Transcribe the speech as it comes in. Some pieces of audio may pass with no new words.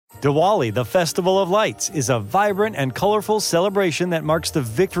Diwali, the Festival of Lights, is a vibrant and colorful celebration that marks the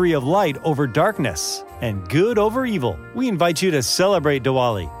victory of light over darkness and good over evil. We invite you to celebrate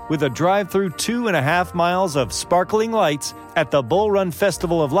Diwali with a drive through 2.5 miles of sparkling lights at the Bull Run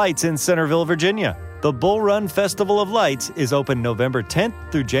Festival of Lights in Centerville, Virginia. The Bull Run Festival of Lights is open November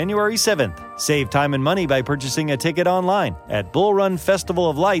 10th through January 7th. Save time and money by purchasing a ticket online at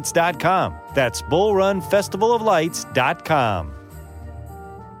bullrunfestivaloflights.com. That's bullrunfestivaloflights.com.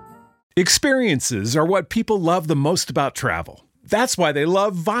 Experiences are what people love the most about travel. That's why they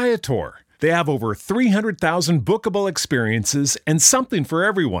love Viator. They have over 300,000 bookable experiences and something for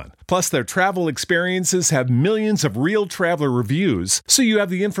everyone. Plus, their travel experiences have millions of real traveler reviews, so you have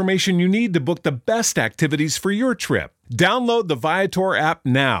the information you need to book the best activities for your trip. Download the Viator app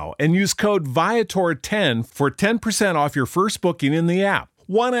now and use code Viator10 for 10% off your first booking in the app.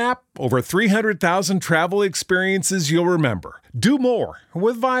 One app, over 300,000 travel experiences you'll remember. Do more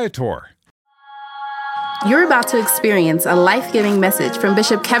with Viator. You're about to experience a life-giving message from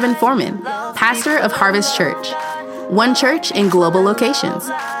Bishop Kevin Foreman, pastor of Harvest Church. One church in global locations.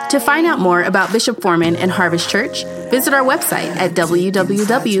 To find out more about Bishop Foreman and Harvest Church, visit our website at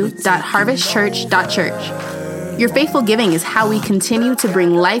www.harvestchurch.church. Your faithful giving is how we continue to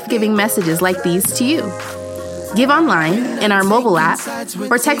bring life-giving messages like these to you. Give online, in our mobile app,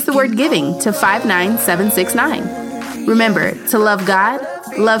 or text the word giving to 59769. Remember to love God,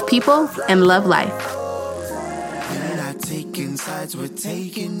 love people, and love life.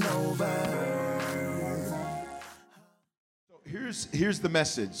 Here's the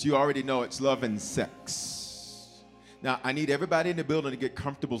message. You already know it's love and sex. Now, I need everybody in the building to get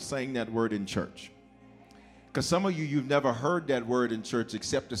comfortable saying that word in church. Because some of you've never heard that word in church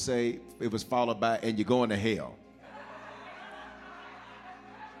except to say it was followed by, and you're going to hell.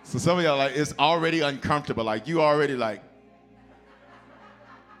 So some of y'all like, it's already uncomfortable. Like, you already like,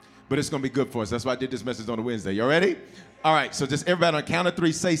 but it's going to be good for us. That's why I did this message on a Wednesday. You ready? All right, so just everybody on count of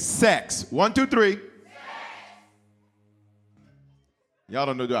three, say sex. 1, 2, 3. Sex. Y'all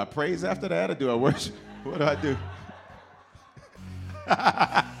don't know, do I praise after that or do I worship? What do I do?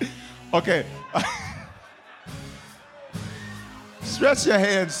 Okay. Stretch your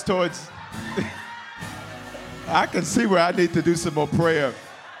hands towards, I can see where I need to do some more prayer.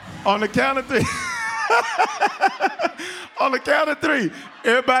 On the count of three. On the count of three,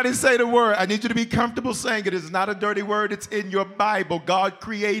 everybody say the word. I need you to be comfortable saying it. It's not a dirty word. It's in your Bible. God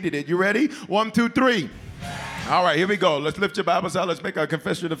created it. You ready? 1, 2, 3. All right, here we go. Let's lift your Bibles out. Let's make our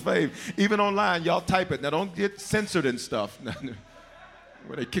confession of faith. Even online, y'all type it. Now, don't get censored and stuff.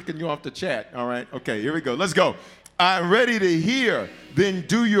 Where they kicking you off the chat. All right, okay, here we go. Let's go. I'm ready to hear. Then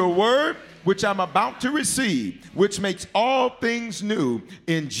do your word, which I'm about to receive, which makes all things new.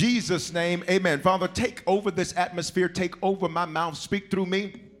 In Jesus' name, amen. Father, take over this atmosphere. Take over my mouth. Speak through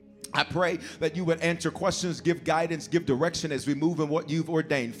me. I pray that you would answer questions, give guidance, give direction as we move in what you've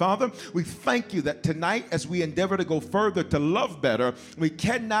ordained. Father, we thank you that tonight, as we endeavor to go further to love better, we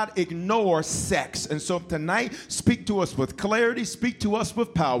cannot ignore sex. And so tonight, speak to us with clarity, speak to us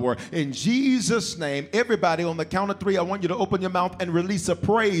with power. In Jesus' name, everybody on the count of three, I want you to open your mouth and release a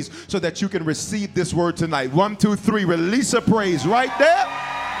praise so that you can receive this word tonight. 1, 2, 3, release a praise right there.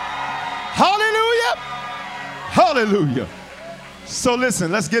 Hallelujah. Hallelujah. So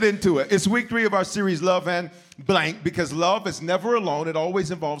listen, let's get into it. It's week 3 of our series, Love and Blank, because love is never alone. It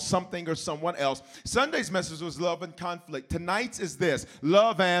always involves something or someone else. Sunday's message was love and conflict. Tonight's is this,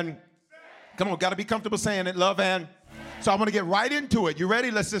 love and, come on, got to be comfortable saying it, love and. So I'm going to get right into it. You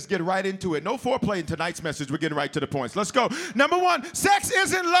ready? Let's just get right into it. No foreplay in tonight's message. We're getting right to the points. Let's go. Number 1, sex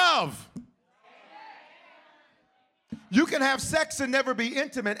isn't love. You can have sex and never be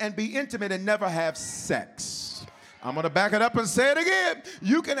intimate, and be intimate and never have sex. I'm going to back it up and say it again.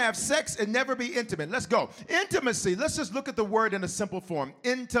 You can have sex and never be intimate. Let's go. Intimacy. Let's just look at the word in a simple form.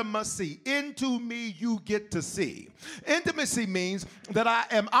 Intimacy. Into me you get to see. Intimacy means that I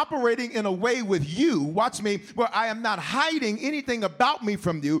am operating in a way with you, watch me, where I am not hiding anything about me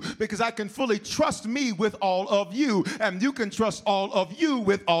from you, because I can fully trust me with all of you, and you can trust all of you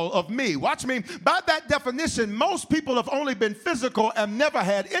with all of me. Watch me. By that definition, most people have only been physical and never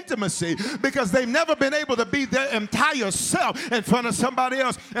had intimacy because they've never been able to be their entire self in front of somebody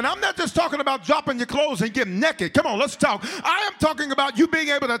else. And I'm not just talking about dropping your clothes and getting naked. Come on, let's talk. I am talking about you being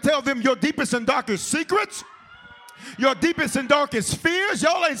able to tell them your deepest and darkest secrets, your deepest and darkest fears.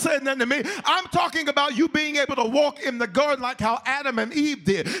 Y'all ain't saying nothing to me. I'm talking about you being able to walk in the garden like how Adam and Eve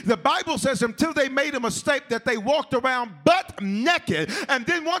did. The Bible says until they made a mistake that they walked around butt butt naked. And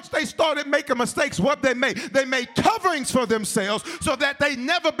then once they started making mistakes, what they made? They made coverings for themselves so that they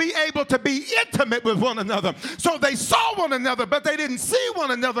never be able to be intimate with one another. So they saw one another, but they didn't see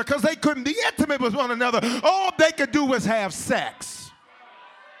one another because they couldn't be intimate with one another. All they could do was have sex.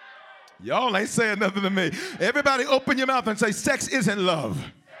 Y'all ain't saying nothing to me. Everybody open your mouth and say, sex isn't love.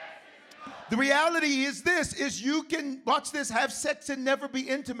 The reality is this, is you can, watch this, have sex and never be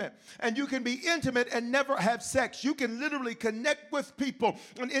intimate. And you can be intimate and never have sex. You can literally connect with people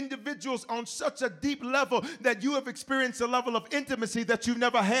and individuals on such a deep level that you have experienced a level of intimacy that you've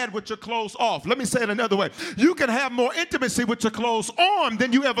never had with your clothes off. Let me say it another way. You can have more intimacy with your clothes on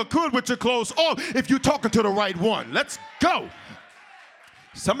than you ever could with your clothes off if you're talking to the right one. Let's go.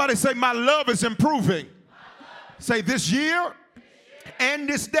 Somebody say, my love is improving. Say, this year and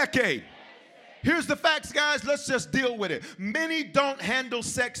this decade. Here's the facts, guys. Let's just deal with it. Many don't handle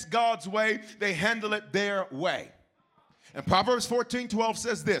sex God's way. They handle it their way. And Proverbs 14:12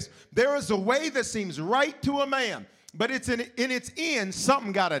 says this, there is a way that seems right to a man, but it's in its end,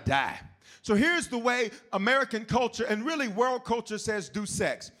 something got to die. So here's the way American culture and really world culture says do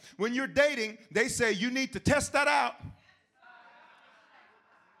sex. When you're dating, they say you need to test that out.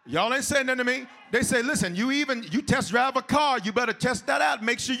 Y'all ain't saying nothing to me. They say, listen, you test drive a car, you better test that out.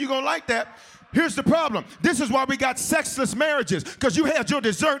 Make sure you're going to like that. Here's the problem. This is why we got sexless marriages, because you had your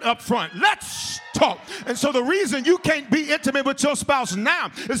dessert up front. Let's talk. And so the reason you can't be intimate with your spouse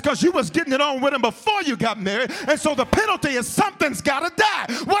now is because you was getting it on with them before you got married. And so the penalty is something's got to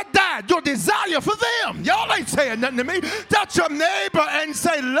die. What died? Your desire for them. Y'all ain't saying nothing to me. Touch your neighbor and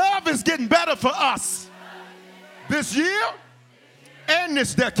say, love is getting better for us this year and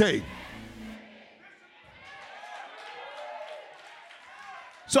this decade.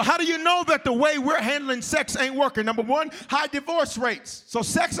 So how do you know that the way we're handling sex ain't working? Number one, high divorce rates. So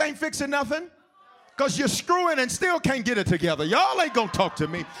sex ain't fixing nothing because you're screwing and still can't get it together. Y'all ain't going to talk to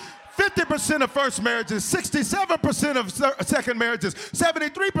me. 50% of first marriages, 67% of second marriages,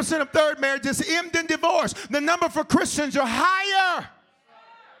 73% of third marriages end in divorce. The number for Christians are higher.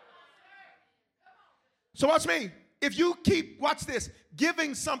 So watch me. If you keep, watch this,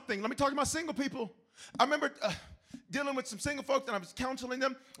 giving something. Let me talk to my single people. I remember dealing with some single folks, and I was counseling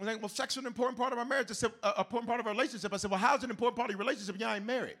them. I was like, well, sex is an important part of our marriage. I said, important part of our relationship. I said, well, how's it an important part of your relationship if y'all ain't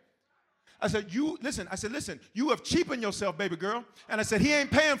married? I said, listen, you have cheapened yourself, baby girl. And I said, he ain't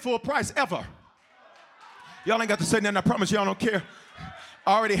paying full price ever. Y'all ain't got to say nothing. I promise y'all don't care.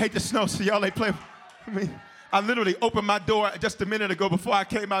 I already hate the snow, so y'all ain't playing. I literally opened my door just a minute ago before I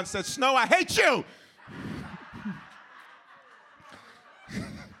came out and said, Snow, I hate you.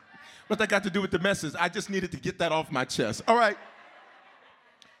 What that got to do with the message? I just needed to get that off my chest. All right.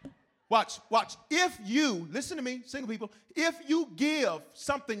 Watch. If you, listen to me, single people, if you give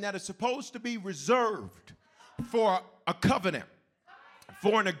something that is supposed to be reserved for a covenant,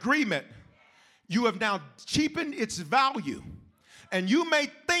 for an agreement, you have now cheapened its value. And you may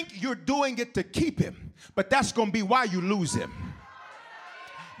think you're doing it to keep him, but that's going to be why you lose him.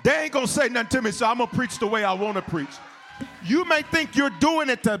 They ain't going to say nothing to me, so I'm going to preach the way I want to preach. You may think you're doing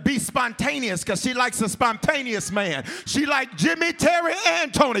it to be spontaneous because she likes a spontaneous man. She like Jimmy, Terry,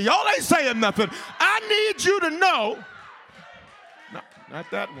 and Tony. Y'all ain't saying nothing. I need you to know. No, not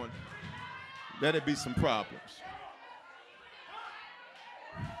that one. Let it be some problems.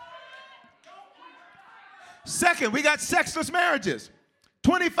 Second, we got sexless marriages.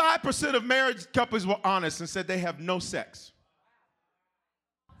 25% of marriage couples were honest and said they have no sex.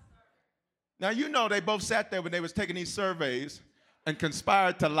 Now, you know they both sat there when they was taking these surveys and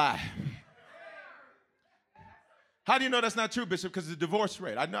conspired to lie. How do you know that's not true, Bishop? Because the divorce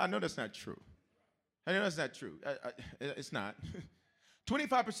rate. I know that's not true. I know that's not true. It's not.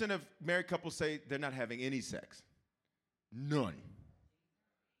 25% of married couples say they're not having any sex. None.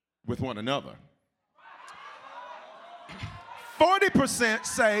 With one another. 40%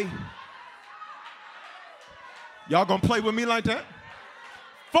 say, y'all gonna play with me like that?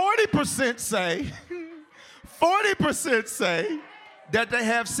 40% say that they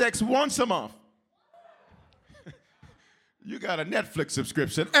have sex once a month. You got a Netflix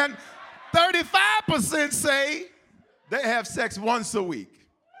subscription. And 35% say they have sex once a week.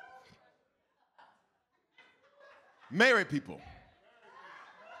 Married people.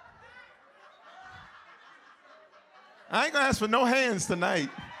 I ain't gonna ask for no hands tonight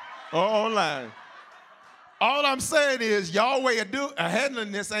or online. All I'm saying is y'all way of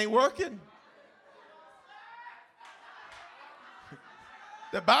handling this ain't working.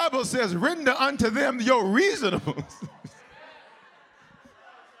 The Bible says, render unto them your reasonable.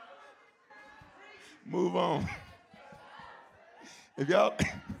 Move on. If y'all.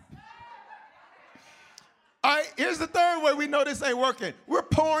 All right, here's the third way we know this ain't working. We're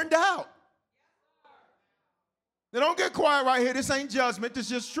porned out. Now, don't get quiet right here. This ain't judgment. This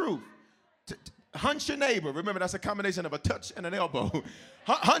is just truth. Hunch your neighbor. Remember, that's a combination of a touch and an elbow.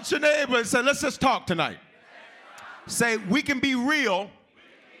 Hunch your neighbor and say, let's just talk tonight. Say, we can be real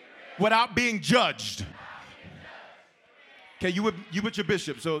without being judged. Okay, you with your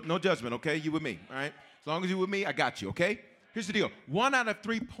bishop, so no judgment, okay? You with me, all right? As long as you with me, I got you, okay? Here's the deal. 1 out of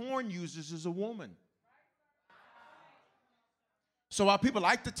 3 porn users is a woman. So while people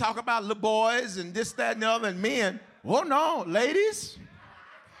like to talk about little boys and this, that, and the other, and men, oh no, ladies.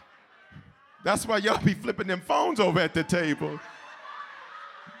 That's why y'all be flipping them phones over at the table.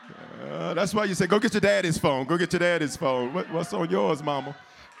 That's why you say, go get your daddy's phone. Go get your daddy's phone. What's on yours, mama?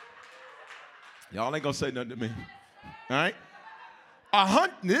 Y'all ain't gonna say nothing to me. All right?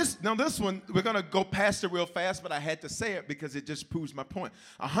 This one, we're gonna go past it real fast, but I had to say it because it just proves my point.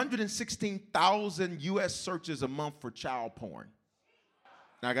 116,000 U.S. searches a month for child porn.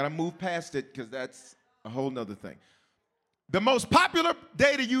 Now, I got to move past it because that's a whole nother thing. The most popular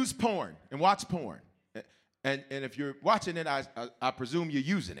day to use porn and watch porn. And if you're watching it, I presume you're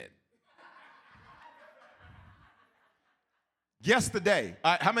using it. Guess the day.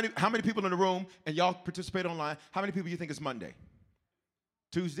 How many people in the room, and y'all participate online, how many people you think is Monday?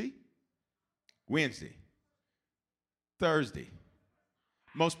 Tuesday? Wednesday? Thursday?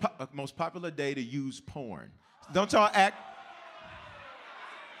 Most popular day to use porn. Don't y'all act...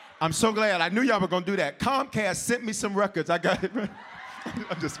 I'm so glad. I knew y'all were going to do that. Comcast sent me some records. I got it.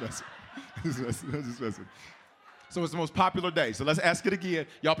 I'm just messing. So it's the most popular day. So let's ask it again.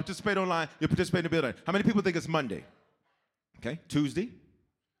 Y'all participate online. You participate in the building. How many people think it's Monday? Okay. Tuesday,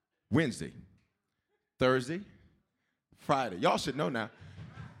 Wednesday, Thursday, Friday. Y'all should know now.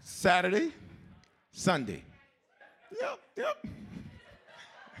 Saturday, Sunday. Yep.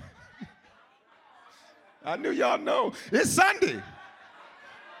 I knew y'all know. It's Sunday.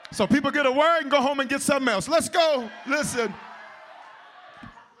 So people get a word and go home and get something else. Let's go. Listen.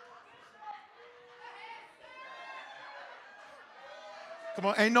 Come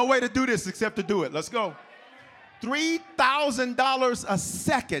on, ain't no way to do this except to do it. Let's go. $3,000 a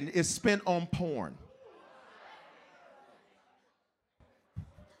second is spent on porn.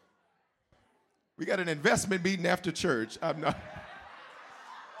 We got an investment meeting after church. I'm joking.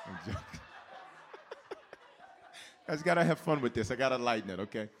 I just gotta have fun with this. I gotta lighten it,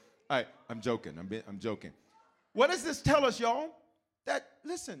 okay? All right, I'm joking. I'm joking. What does this tell us, y'all? That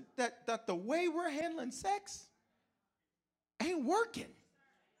the way we're handling sex ain't working.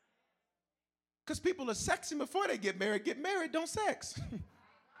 Because people are sexing before they get married, don't sex.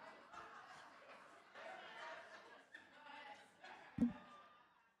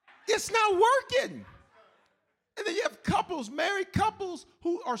 It's not working. And then you have married couples,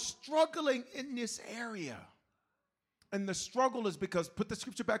 who are struggling in this area. And the struggle is because, put the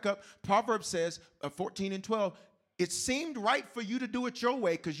scripture back up, Proverbs says, 14 and 12, it seemed right for you to do it your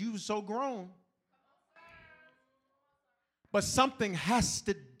way because you were so grown. But something has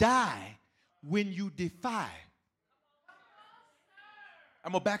to die when you defy.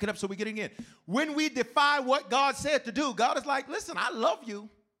 I'm going to back it up so we get it in. When we defy what God said to do, God is like, listen, I love you,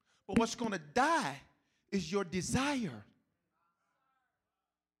 but what's going to die is your desire.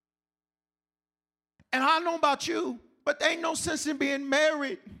 And I don't know about you, but there ain't no sense in being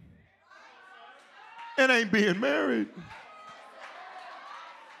married. It ain't being married.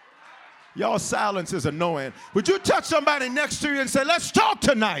 Y'all silence is annoying. Would you touch somebody next to you and say, let's talk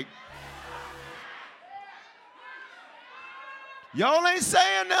tonight? Y'all ain't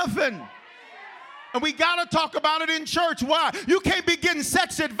saying nothing. And we got to talk about it in church. Why? You can't be getting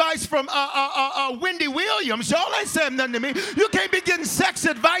sex advice from Wendy Williams. Y'all ain't saying nothing to me. You can't be getting sex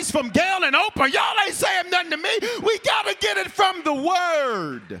advice from Gail and Oprah. Y'all ain't saying nothing to me. We got to get it from the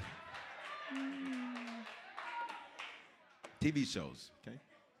Word. TV shows, okay?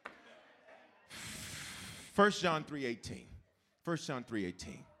 1 John 3:18. 1 John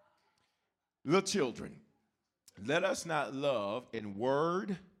 3:18. Little children, let us not love in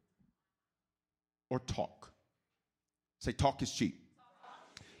word or talk. Say, talk is cheap.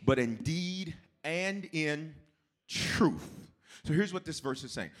 But in deed and in truth. So here's what this verse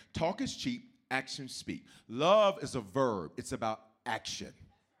is saying. Talk is cheap, actions speak. Love is a verb. It's about action.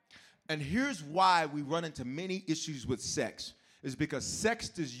 And here's why we run into many issues with sex. Is because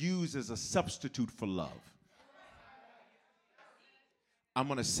sex is used as a substitute for love. I'm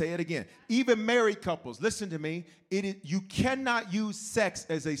going to say it again. Even married couples, listen to me. You cannot use sex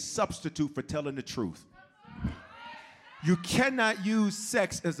as a substitute for telling the truth. You cannot use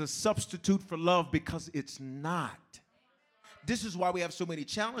sex as a substitute for love because it's not. This is why we have so many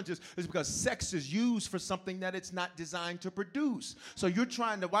challenges, is because sex is used for something that it's not designed to produce. So you're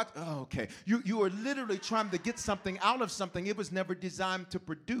trying to watch, you are literally trying to get something out of something it was never designed to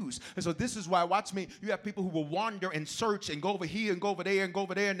produce. And so this is why, watch me, you have people who will wander and search and go over here and go over there and go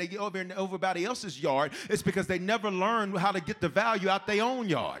over there, and they get over in everybody else's yard. It's because they never learned how to get the value out their own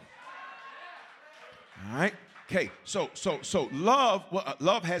yard. All right? Okay, so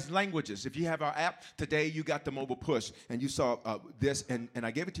love has languages. If you have our app today, you got the mobile push, and you saw this, and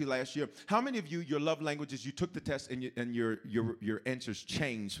I gave it to you last year. How many of you, your love languages, you took the test, and your answers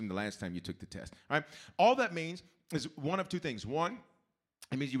changed from the last time you took the test? All right, all that means is one of two things. One,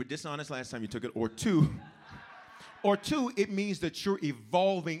 it means you were dishonest last time you took it, or two, it means that you're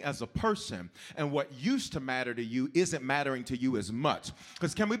evolving as a person, and what used to matter to you isn't mattering to you as much.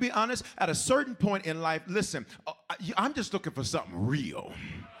 Because can we be honest? At a certain point in life, listen, I'm just looking for something real.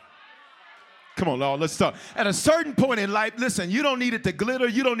 Come on, Lord, let's talk. At a certain point in life, listen, you don't need it to glitter.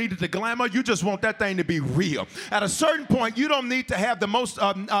 You don't need it to glamour. You just want that thing to be real. At a certain point, you don't need to have the most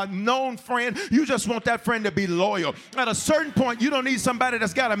known friend. You just want that friend to be loyal. At a certain point, you don't need somebody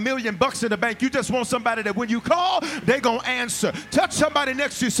that's got $1 million in the bank. You just want somebody that when you call, they're going to answer. Touch somebody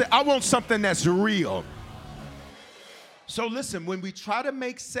next to you, say, I want something that's real. So listen, when we try to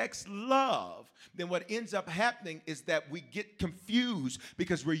make sex love, then what ends up happening is that we get confused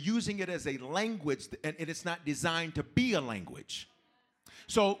because we're using it as a language, and it's not designed to be a language.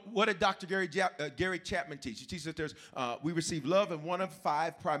 So what did Dr. Gary Chapman teach? He teaches that we receive love in one of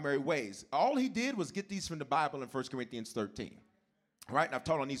 5 primary ways. All he did was get these from the Bible in 1 Corinthians 13. All right, and I've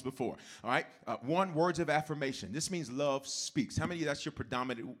taught on these before. All right, 1, words of affirmation. This means love speaks. How many of you, that's your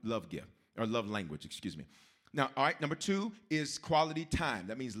predominant love gift, or love language, excuse me. Now, all right, number 2 is quality time.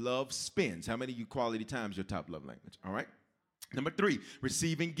 That means love spends. How many of you quality time is your top love language? All right. Number 3,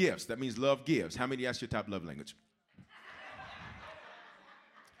 receiving gifts. That means love gives. How many of you, that's your top love language?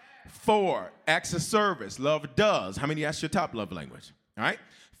 4, acts of service. Love does. How many of you, that's your top love language? All right.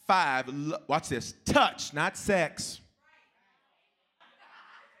 5, watch this, touch, not sex.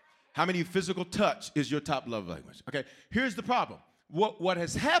 How many of you, physical touch is your top love language? Okay, here's the problem. What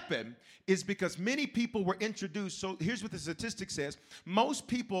has happened is because many people were introduced, so here's what the statistic says. Most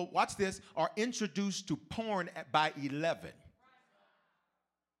people, watch this, are introduced to porn by 11.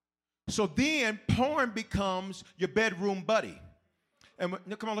 So then porn becomes your bedroom buddy. And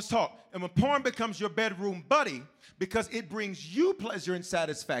come on, let's talk. And when porn becomes your bedroom buddy, because it brings you pleasure and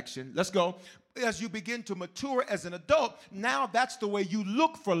satisfaction, let's go. As you begin to mature as an adult, now that's the way you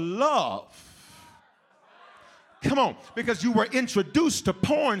look for love. Come on, because you were introduced to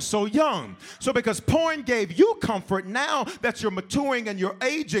porn so young. So because porn gave you comfort, now that you're maturing and you're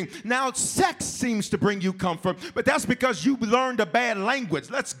aging, now sex seems to bring you comfort. But that's because you learned a bad language.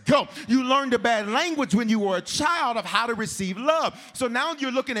 Let's go. You learned a bad language when you were a child of how to receive love. So now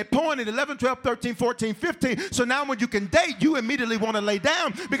you're looking at porn at 11, 12, 13, 14, 15. So now when you can date, you immediately want to lay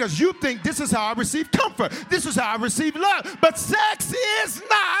down because you think this is how I receive comfort. This is how I receive love. But sex is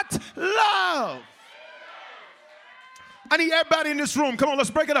not love. I need everybody in this room. Come on, let's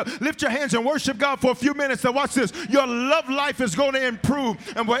break it up. Lift your hands and worship God for a few minutes. Now watch this. Your love life is going to improve.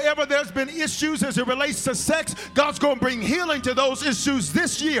 And wherever there's been issues as it relates to sex, God's going to bring healing to those issues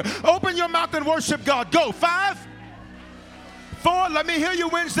this year. Open your mouth and worship God. Go. 5, 4. Let me hear you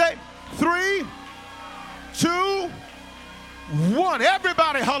Wednesday. 3, 2, 1.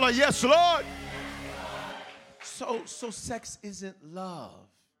 Everybody holler, yes, Lord. So sex isn't love.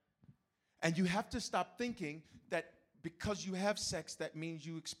 And you have to stop thinking that because you have sex, that means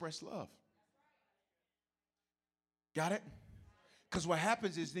you express love. Got it? Because what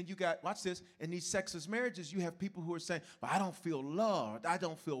happens is then you got, watch this, in these sexless marriages, you have people who are saying, well, I don't feel loved. I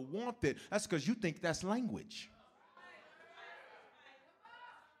don't feel wanted. That's because you think that's language.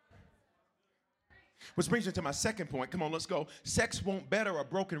 Which brings me to my second point. Come on, let's go. Sex won't better a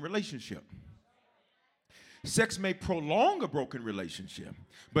broken relationship. Sex may prolong a broken relationship,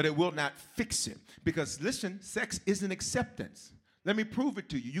 but it will not fix it. Because listen, sex isn't acceptance. Let me prove it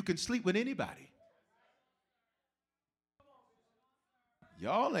to you. You can sleep with anybody.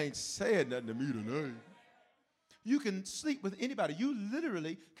 Y'all ain't saying nothing to me tonight. You can sleep with anybody. You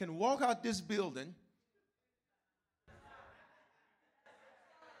literally can walk out this building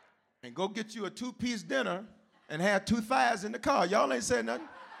and go get you a 2-piece dinner and have 2 thighs in the car. Y'all ain't saying nothing.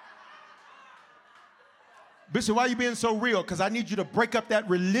 Bishop, why are you being so real? Because I need you to break up that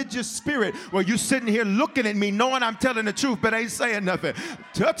religious spirit where you're sitting here looking at me knowing I'm telling the truth but ain't saying nothing.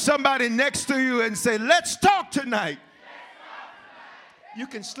 Touch somebody next to you and say, let's talk tonight. You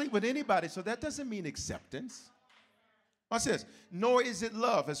can sleep with anybody, so that doesn't mean acceptance. Watch this. Nor is it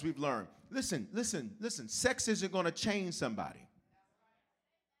love, as we've learned. Listen. Sex isn't going to change somebody.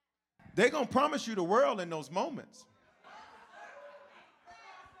 They're going to promise you the world in those moments.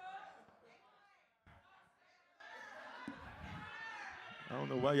 I don't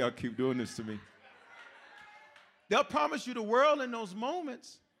know why y'all keep doing this to me. They'll promise you the world in those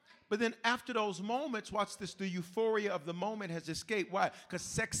moments. But then after those moments, watch this, the euphoria of the moment has escaped. Why? Because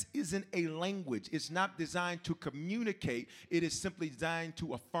sex isn't a language. It's not designed to communicate. It is simply designed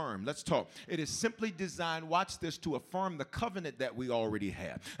to affirm. Let's talk. It is simply designed, watch this, to affirm the covenant that we already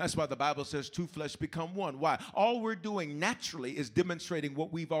have. That's why the Bible says two flesh become one. Why? All we're doing naturally is demonstrating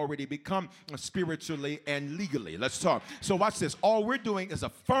what we've already become spiritually and legally. Let's talk. So watch this. All we're doing is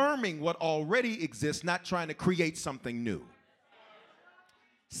affirming what already exists, not trying to create something new.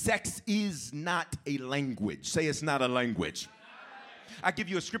 Sex is not a language. Say it's not a language. I give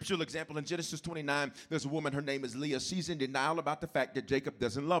you a scriptural example. In Genesis 29, there's a woman, her name is Leah. She's in denial about the fact that Jacob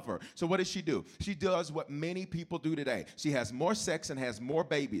doesn't love her. So what does she do? She does what many people do today. She has more sex and has more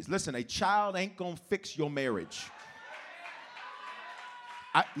babies. Listen, a child ain't gonna fix your marriage.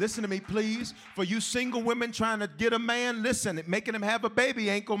 Listen to me, please. For you single women trying to get a man, listen, making him have a baby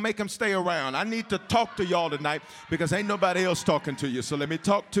ain't going to make him stay around. I need to talk to y'all tonight because ain't nobody else talking to you. So let me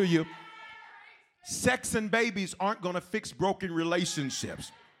talk to you. Sex and babies aren't going to fix broken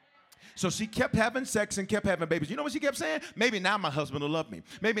relationships. So she kept having sex and kept having babies. You know what she kept saying? Maybe now my husband will love me.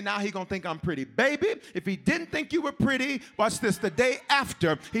 Maybe now he gonna think I'm pretty. Baby, if he didn't think you were pretty, watch this, the day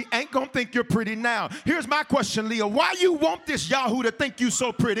after, he ain't gonna think you're pretty now. Here's my question, Leah. Why you want this Yahoo to think you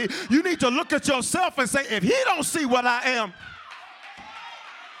so pretty? You need to look at yourself and say, if he don't see what I am,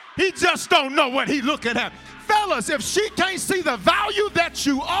 he just don't know what he looking at. Fellas, if she can't see the value that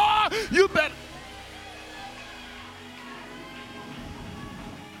you are, you better.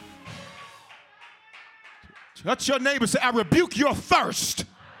 Touch your neighbor, say, I rebuke your thirst.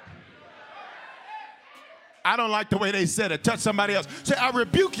 I don't like the way they said it. Touch somebody else. Say, I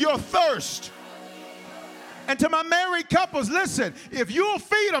rebuke your thirst. And to my married couples, listen, if you'll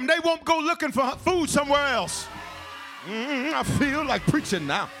feed them, they won't go looking for food somewhere else. I feel like preaching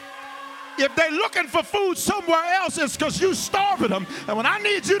now. If they're looking for food somewhere else, it's because you starving them. And what I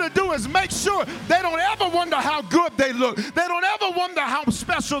need you to do is make sure they don't ever wonder how good they look. They don't ever wonder how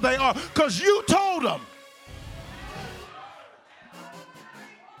special they are because you told them.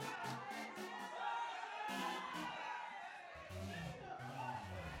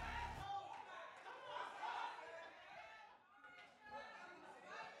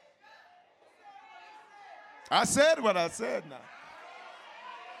 I said what I said now.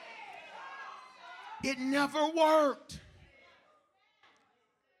 It never worked.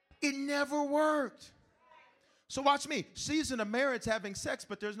 It never worked. So watch me. She's in a marriage having sex,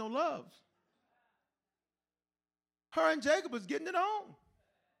 but there's no love. Her and Jacob was getting it on.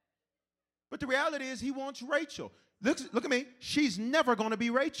 But the reality is he wants Rachel. Look at me. She's never going to be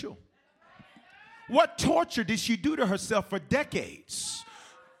Rachel. What torture did she do to herself for decades?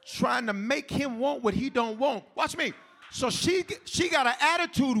 Trying to make him want what he don't want. Watch me. So she got an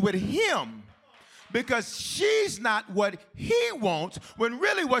attitude with him because she's not what he wants, when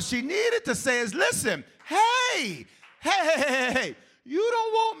really what she needed to say is, listen, hey, you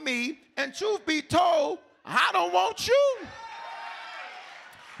don't want me, and truth be told, I don't want you.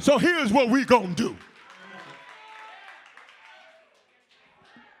 So here's what we gonna do.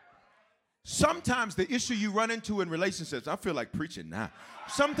 Sometimes the issue you run into in relationships, I feel like preaching now.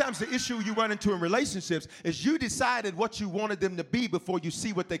 Sometimes the issue you run into in relationships is you decided what you wanted them to be before you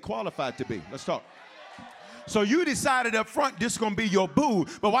see what they qualified to be. Let's talk. So you decided up front this is going to be your boo.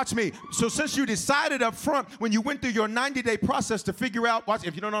 But watch me. So since you decided up front when you went through your 90-day process to figure out, watch,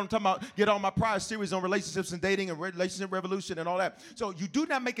 if you don't know what I'm talking about, get on my prior series on relationships and dating and relationship revolution and all that. So you do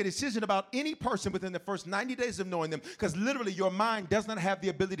not make a decision about any person within the first 90 days of knowing them because literally your mind does not have the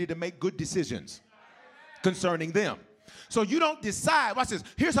ability to make good decisions concerning them. So you don't decide. Watch this.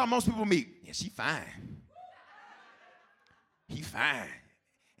 Here's how most people meet. Yeah, she fine. He fine.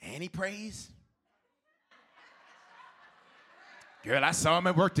 And he prays. Girl, I saw him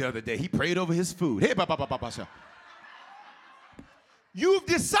at work the other day. He prayed over his food. Hey, you've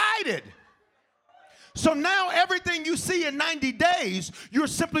decided. So now everything you see in 90 days, you're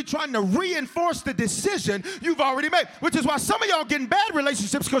simply trying to reinforce the decision you've already made, which is why some of y'all get in bad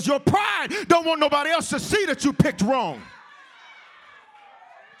relationships because your pride don't want nobody else to see that you picked wrong.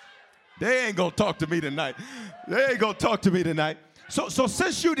 They ain't gonna talk to me tonight. They ain't gonna talk to me tonight. So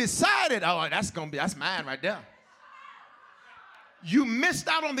since you decided, oh, that's mine right there. You missed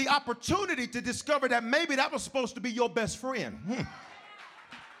out on the opportunity to discover that maybe that was supposed to be your best friend.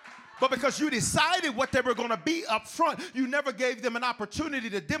 But because you decided what they were going to be up front, you never gave them an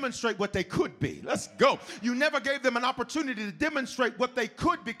opportunity to demonstrate what they could be. Let's go. You never gave them an opportunity to demonstrate what they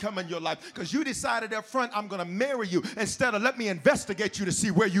could become in your life because you decided up front, I'm going to marry you instead of let me investigate you to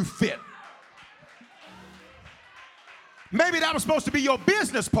see where you fit. Maybe that was supposed to be your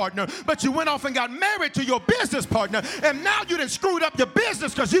business partner, but you went off and got married to your business partner, and now you done screwed up your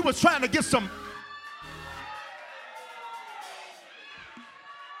business because you was trying to get some.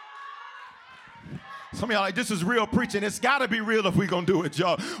 Some of y'all like, this is real preaching. It's got to be real if we're going to do it,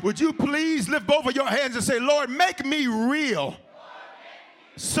 y'all. Would you please lift both of your hands and say, Lord, make me real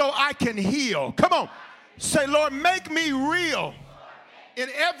so I can heal. Come on. Say, Lord, make me real in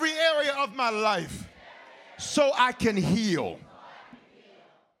every area of my life so I can heal.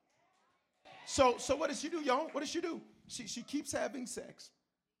 So what does she do, y'all? What does she do? She keeps having sex,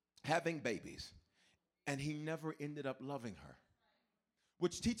 having babies, and he never ended up loving her.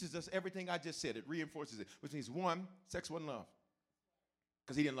 Which teaches us everything I just said. It reinforces it. Which means, one, sex wasn't love.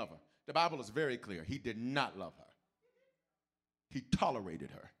 Because he didn't love her. The Bible is very clear. He did not love her. He tolerated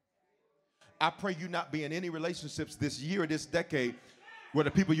her. I pray you not be in any relationships this year or this decade where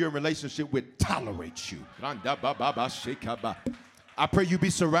the people you're in relationship with tolerate you. I pray you be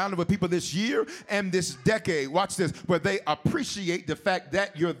surrounded with people this year and this decade. Watch this. Where they appreciate the fact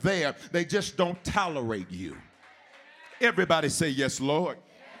that you're there. They just don't tolerate you. Everybody say, yes, Lord.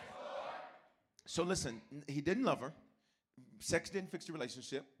 Yes, Lord. So listen, he didn't love her. Sex didn't fix the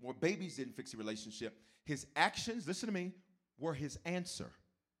relationship. More babies didn't fix the relationship. His actions, listen to me, were his answer.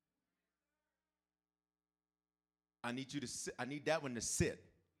 I need you to sit. I need that one to sit.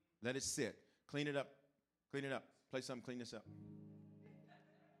 Let it sit. Clean it up. Clean it up. Play something, clean this up.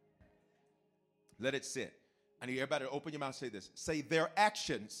 Let it sit. I need everybody to open your mouth and say this. Say, their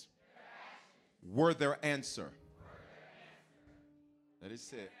actions were their answer. Let it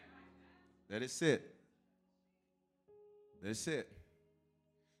sit. Let it sit. Let it sit.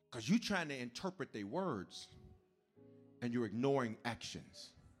 Because you're trying to interpret their words and you're ignoring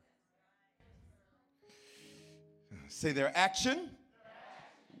actions. Say their action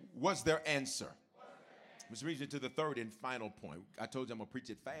was their answer. Which brings you to the third and final point. I told you I'm going to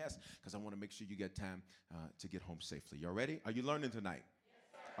preach it fast because I want to make sure you get time to get home safely. Y'all ready? Are you learning tonight?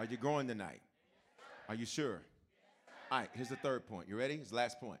 Are you growing tonight? Are you sure? All right, here's the third point. You ready? It's the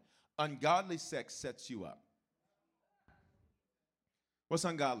last point. Ungodly sex sets you up. What's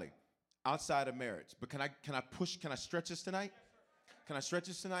ungodly? Outside of marriage. But can I stretch this tonight? Can I stretch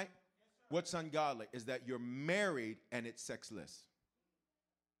this tonight? What's ungodly is that you're married and it's sexless.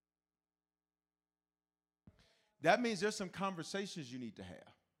 That means there's some conversations you need to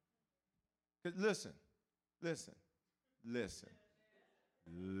have. Listen.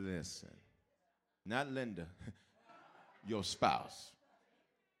 Not Linda. Your spouse.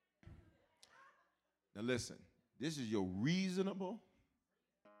 Now listen, this is your reasonable.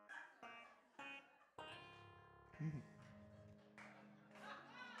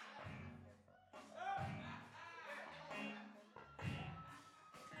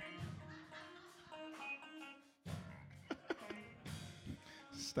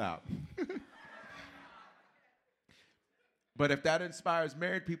 Stop. But if that inspires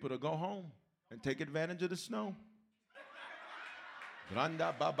married people to go home and take advantage of the snow.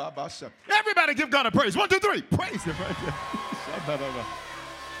 Everybody give God a praise. 1, 2, 3. Praise him.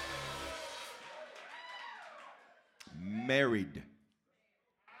 Married.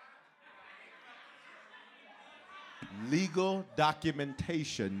 Legal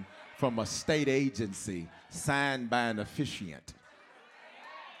documentation from a state agency signed by an officiant.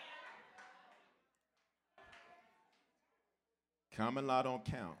 Common law don't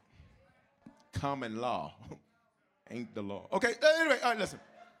count. Common law ain't the law. Okay, anyway, all right, listen.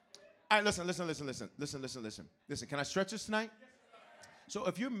 All right, listen. Listen, can I stretch this tonight? So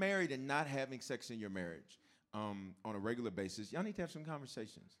if you're married and not having sex in your marriage on a regular basis, y'all need to have some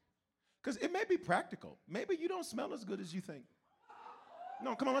conversations. Because it may be practical. Maybe you don't smell as good as you think.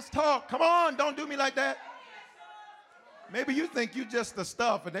 No, come on, let's talk. Come on, don't do me like that. Maybe you think you just the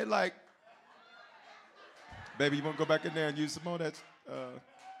stuff, and they're like, baby, you want to go back in there and use some more of that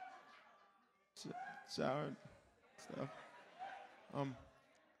shower and stuff?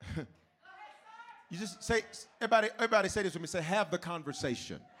 You just say, everybody say this with me. Say, have the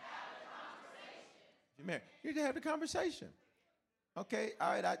conversation. You're married. You need to have the conversation. Okay,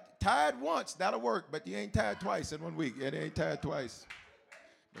 all right, I tired once, that'll work, but you ain't tired twice in 1 week. It ain't tired twice.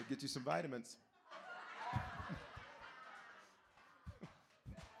 Better get you some vitamins.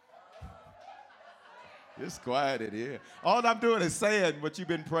 It's quiet in here. All I'm doing is saying what you've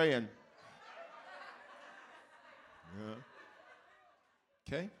been praying. Yeah.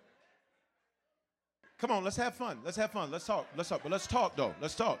 Okay? Come on, let's have fun. Let's have fun. Let's talk. Let's talk. But let's talk, though.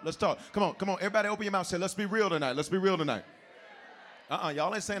 Let's talk. Let's talk. Come on, come on. Everybody open your mouth. Say, let's be real tonight. Let's be real tonight.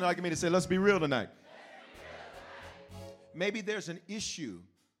 Y'all ain't saying it like me to say, let's be real tonight. Maybe there's an issue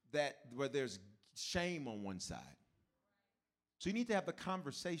where there's shame on one side. So you need to have the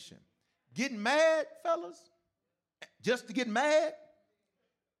conversation. Getting mad, fellas, just to get mad,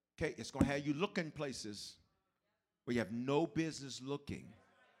 okay, it's going to have you looking places where you have no business looking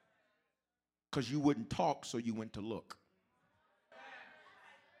because you wouldn't talk, so you went to look.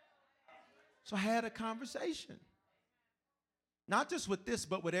 So I had a conversation. Not just with this,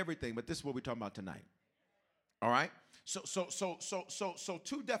 but with everything. But this is what we're talking about tonight. All right? So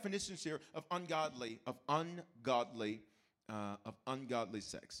two definitions here of ungodly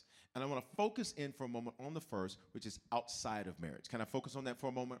sex. And I want to focus in for a moment on the first, which is outside of marriage. Can I focus on that for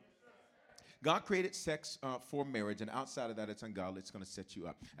a moment? God created sex for marriage, and outside of that, it's ungodly. It's going to set you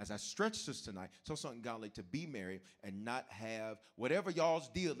up. As I stretch this tonight, it's also ungodly to be married and not have whatever y'all's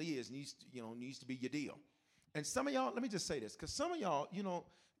deal is needs to be your deal. And some of y'all, let me just say this, because some of y'all,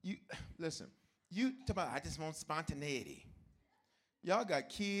 listen, you talk about, I just want spontaneity. Y'all got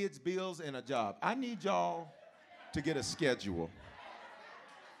kids, bills, and a job. I need y'all to get a schedule.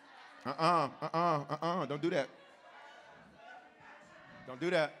 Don't do that. Don't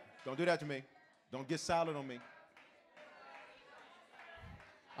do that. Don't do that to me. Don't get silent on me.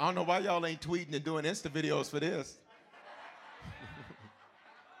 I don't know why y'all ain't tweeting and doing Insta videos for this.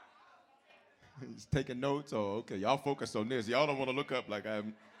 He's taking notes. Oh, okay. Y'all focus on this. Y'all don't want to look up like I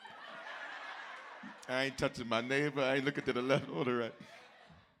ain't touching my neighbor. I ain't looking to the left or the right.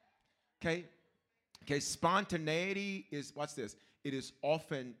 Okay. Spontaneity is, watch this. It is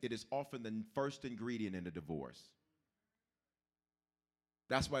often the first ingredient in a divorce.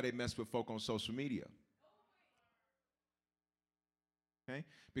 That's why they mess with folk on social media. Okay?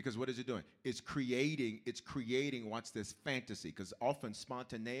 Because what is it doing? It's creating, watch this, fantasy. Because often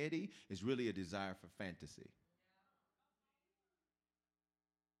spontaneity is really a desire for fantasy.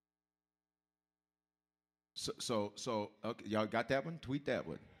 So okay, y'all got that one? Tweet that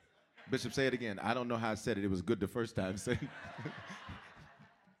one. Bishop, say it again. I don't know how I said it. It was good the first time.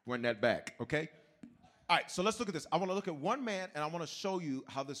 Run that back, okay? All right, so let's look at this. I want to look at one man, and I want to show you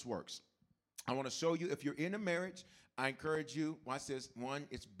how this works. I want to show you, if you're in a marriage, I encourage you, watch this. One,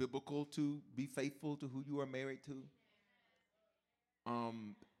 it's biblical to be faithful to who you are married to.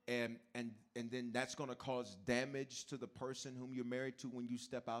 And then that's going to cause damage to the person whom you're married to when you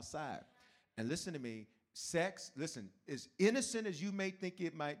step outside. And listen to me, sex, listen, as innocent as you may think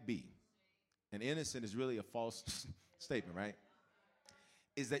it might be, and innocent is really a false statement, right?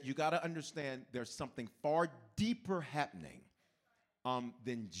 Is that you got to understand there's something far deeper happening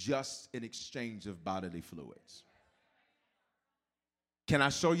than just an exchange of bodily fluids. Can I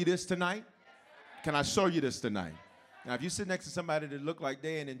show you this tonight? Can I show you this tonight? Now, if you sit next to somebody that look like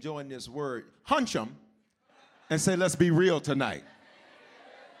they ain't enjoying this word, hunch them and say, let's be real tonight.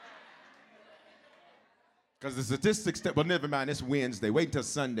 Because the statistics, well, never mind, it's Wednesday. Wait until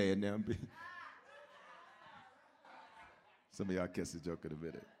Sunday and they'll be... Some of y'all catch the joke in a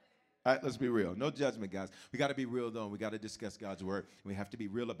minute. All right, let's be real. No judgment, guys. We got to be real, though, and we got to discuss God's word. And we have to be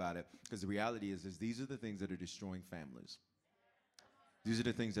real about it, because the reality is these are the things that are destroying families. These are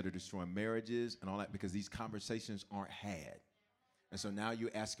the things that are destroying marriages and all that, because these conversations aren't had. And so now you're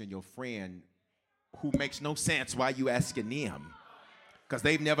asking your friend who makes no sense why you asking them, because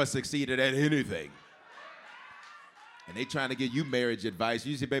they've never succeeded at anything. And they trying to give you marriage advice.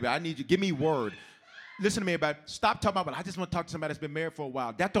 You say, baby, I need you. Give me word. Listen to me, everybody. Stop talking about, I just want to talk to somebody that's been married for a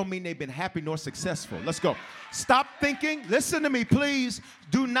while. That don't mean they've been happy nor successful. Let's go. Stop thinking. Listen to me, please.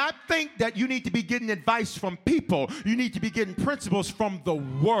 Do not think that you need to be getting advice from people. You need to be getting principles from the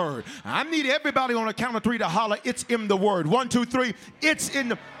Word. I need everybody on a count of three to holler, it's in the Word. 1, 2, 3. It's in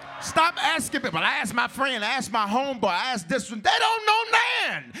the... Stop asking people. I asked my friend, I asked my homeboy, I asked this one. They don't know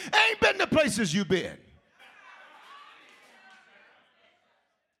man. Ain't been the places you've been.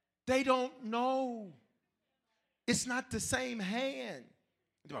 They don't know. It's not the same hand.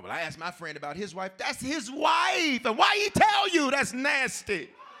 Well, I asked my friend about his wife. That's his wife. And why he tell you? That's nasty.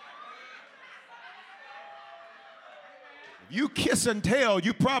 If you kiss and tell,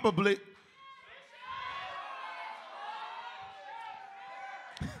 you probably...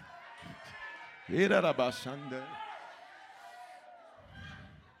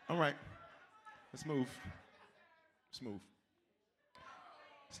 All right. Let's move. Let's move.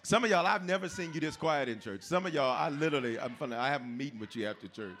 Some of y'all, I've never seen you this quiet in church. Some of y'all, I have a meeting with you after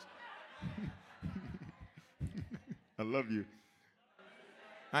church. I love you.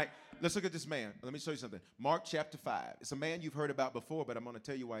 All right, let's look at this man. Let me show you something. Mark chapter 5. It's a man you've heard about before, but I'm going to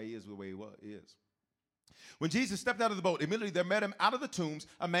tell you why he is the way he is. When Jesus stepped out of the boat, immediately there met him out of the tombs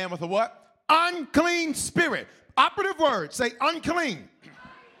a man with a what? Unclean spirit. Operative word, say unclean.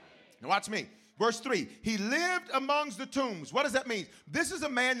 Now watch me. Verse 3, he lived amongst the tombs. What does that mean? This is a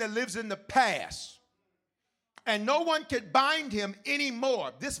man that lives in the past. And no one could bind him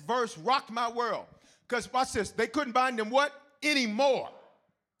anymore. This verse rocked my world. Because watch this, they couldn't bind him what? Anymore.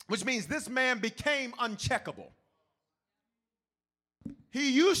 Which means this man became uncheckable.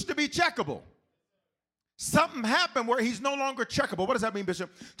 He used to be checkable. Something happened where he's no longer checkable. What does that mean,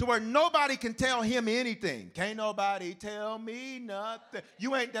 Bishop? To where nobody can tell him anything. Can't nobody tell me nothing.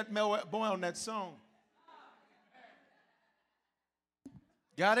 You ain't that boy on that song.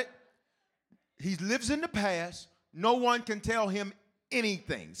 Got it? He lives in the past. No one can tell him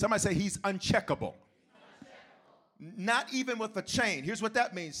anything. Somebody say he's uncheckable. Not even with a chain. Here's what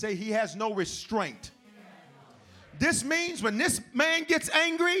that means. Say he has no restraint. This means when this man gets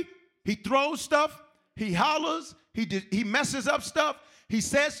angry, he throws stuff. He hollers, he messes up stuff. He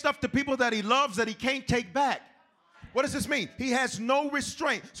says stuff to people that he loves that he can't take back. What does this mean? He has no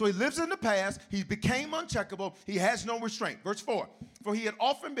restraint. So he lives in the past. He became uncheckable. He has no restraint. Verse 4, for he had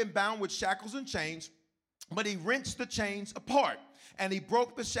often been bound with shackles and chains, but he wrenched the chains apart, and he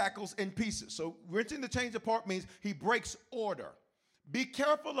broke the shackles in pieces. So wrenching the chains apart means he breaks order. Be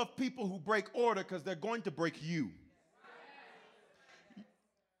careful of people who break order because they're going to break you.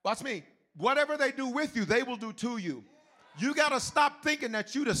 Watch me. Whatever they do with you, they will do to you. You got to stop thinking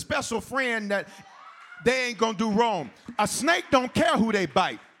that you the special friend that they ain't going to do wrong. A snake don't care who they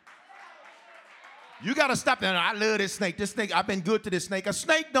bite. You got to stop that. I love this snake. This snake, I've been good to this snake. A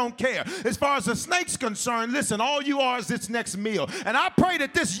snake don't care. As far as the snake's concerned, listen, all you are is its next meal. And I pray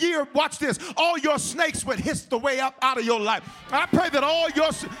that this year, watch this, all your snakes would hiss the way up out of your life. I pray that all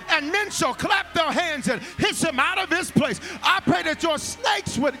your, and men shall clap their hands and hiss him out of this place. I pray that your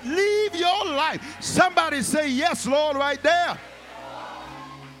snakes would leave your life. Somebody say yes, Lord, right there.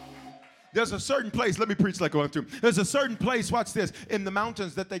 There's a certain place, let me preach like I want to. There's a certain place, watch this, in the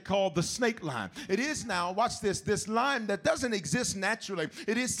mountains that they call the snake line. It is now, watch this line that doesn't exist naturally.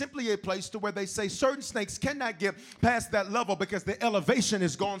 It is simply a place to where they say certain snakes cannot get past that level because the elevation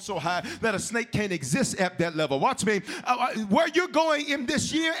is gone so high that a snake can't exist at that level. Watch me. Where you're going in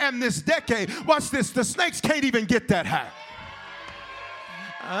this year and this decade, watch this, the snakes can't even get that high.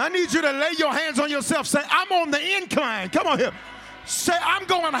 I need you to lay your hands on yourself. Say, I'm on the incline. Come on here. Say, I'm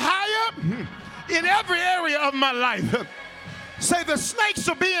going higher in every area of my life. Say, the snakes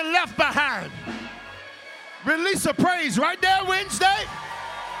are being left behind. Release a praise right there, Wednesday.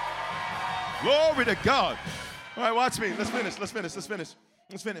 Glory to God. All right, watch me. Let's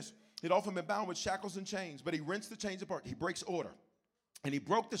finish. He'd often been bound with shackles and chains, but he wrenched the chains apart. He breaks order. And he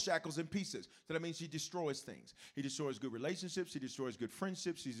broke the shackles in pieces. So that means he destroys things. He destroys good relationships. He destroys good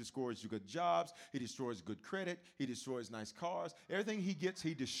friendships. He destroys good jobs. He destroys good credit. He destroys nice cars. Everything he gets,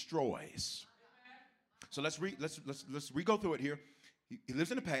 he destroys. So let's re-go through it here. He lives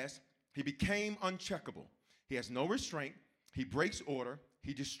in the past. He became uncheckable. He has no restraint. He breaks order.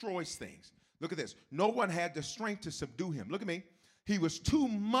 He destroys things. Look at this. No one had the strength to subdue him. Look at me. He was too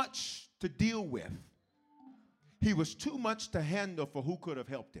much to deal with. He was too much to handle for who could have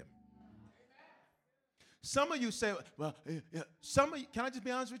helped him. Some of you say, well, some of you, can I just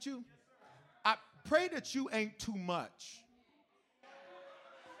be honest with you? I pray that you ain't too much.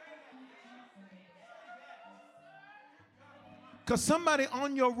 Because somebody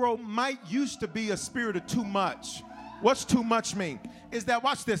on your road might used to be a spirit of too much. What's too much mean? Is that,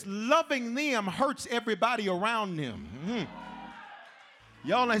 watch this, loving them hurts everybody around them.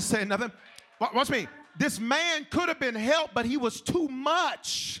 Y'all ain't saying nothing. Watch me. This man could have been helped, but he was too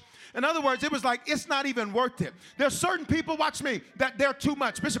much. In other words, it was like, it's not even worth it. There's certain people, watch me, that they're too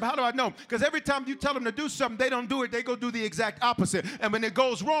much. Bishop, how do I know? Because every time you tell them to do something, they don't do it. They go do the exact opposite. And when it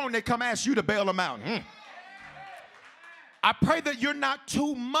goes wrong, they come ask you to bail them out. I pray that you're not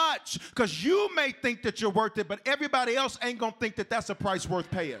too much, because you may think that you're worth it, but everybody else ain't going to think that that's a price worth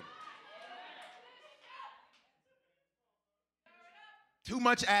paying. Too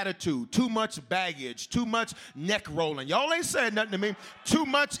much attitude, too much baggage, too much neck rolling. Y'all ain't saying nothing to me. Too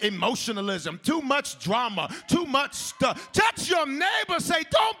much emotionalism, too much drama, too much stuff. Touch your neighbor, say,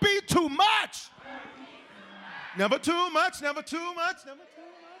 don't be too much. Never too much, never too much, never too much, never too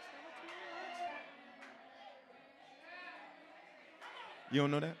much. You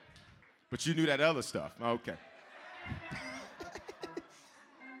don't know that? But you knew that other stuff. Okay.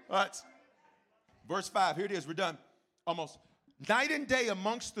 All right. Verse 5, here it is, we're done. Almost. Night and day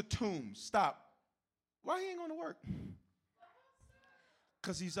amongst the tombs. Stop. Why he ain't going to work?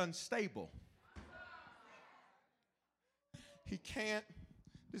 Because he's unstable. He can't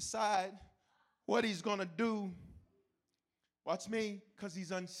decide what he's going to do, watch me, because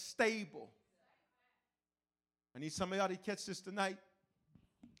he's unstable. I need some of y'all to catch this tonight.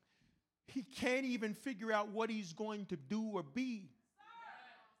 He can't even figure out what he's going to do or be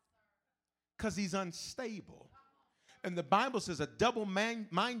because he's unstable. And the Bible says a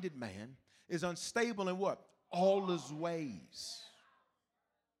double-minded man is unstable in what? All his ways.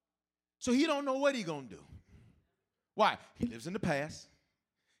 So he don't know what he's going to do. Why? He lives in the past.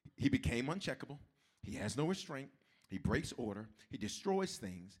 He became uncheckable. He has no restraint. He breaks order. He destroys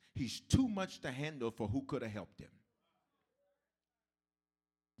things. He's too much to handle for who could have helped him.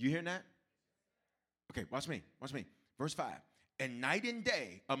 You hearing that? Okay, watch me. Watch me. Verse 5. And night and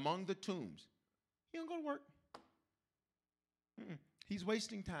day among the tombs. He don't go to work. He's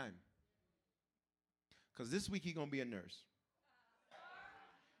wasting time. Because this week he's going to be a nurse.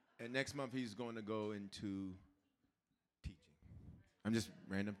 And next month he's going to go into teaching. I'm just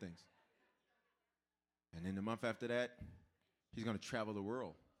random things. And then the month after that, he's going to travel the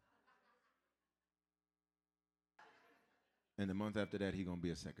world. And the month after that, he's going to be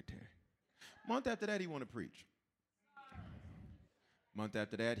a secretary. Month after that, he want to preach. Month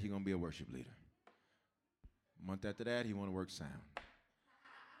after that, he's going to be a worship leader. Month after that, he want to work sound.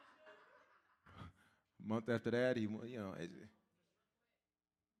 Month after that, he,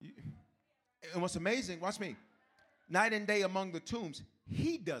 and what's amazing, watch me, night and day among the tombs,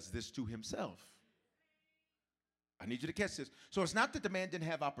 he does this to himself. I need you to catch this. So it's not that the man didn't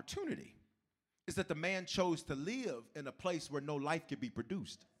have opportunity. It's that the man chose to live in a place where no life could be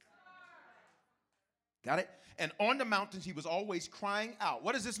produced. Got it? And on the mountains, he was always crying out.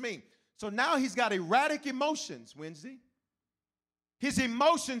 What does this mean? So now he's got erratic emotions, Wednesday. His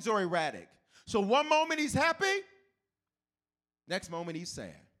emotions are erratic. So one moment he's happy, next moment he's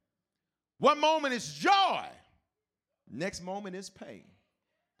sad. One moment is joy, next moment is pain.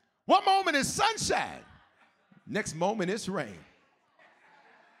 One moment is sunshine, next moment is rain.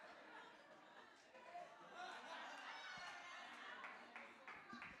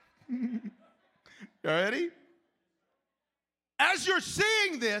 You ready? As you're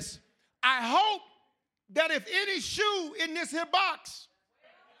seeing this, I hope that if any shoe in this here box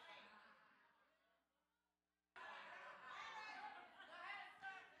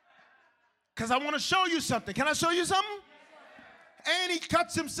because I want to show you something. Can I show you something? And he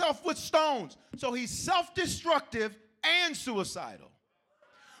cuts himself with stones. So he's self-destructive and suicidal,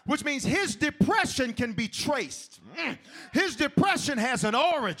 which means his depression can be traced. His depression has an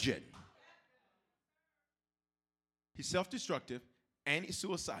origin. He's self-destructive and he's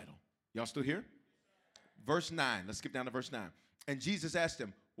suicidal. Y'all still here? Verse 9. Let's skip down to verse 9. And Jesus asked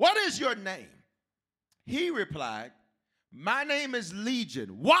him, "What is your name?" He replied, "My name is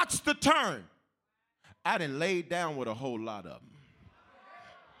Legion." Watch the turn. I done laid down with a whole lot of them.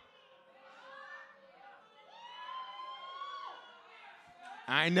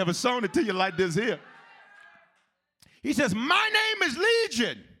 I ain't never shown it to you like this here. He says, "My name is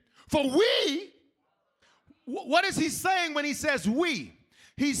Legion." For we, what is he saying when he says we?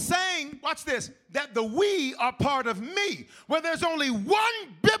 He's saying, watch this, that the we are part of me, where there's only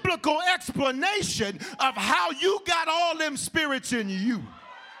one biblical explanation of how you got all them spirits in you.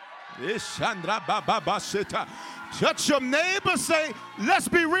 Touch your neighbor, say, let's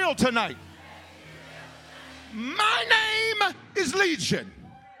be real tonight. My name is Legion,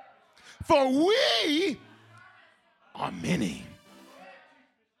 for we are many.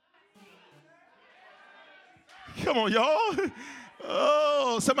 Come on, y'all.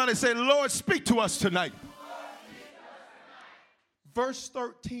 Oh, somebody say, Lord, speak to us tonight. Verse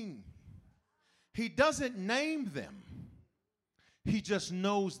 13. He doesn't name them. He just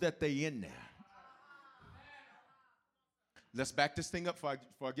knows that they're in there. Let's back this thing up before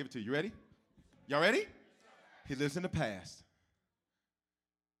I give it to you. You ready? Y'all ready? He lives in the past.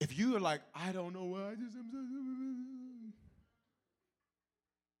 If you are like, I don't know why,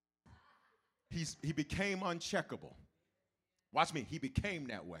 he became uncheckable. Watch me. He became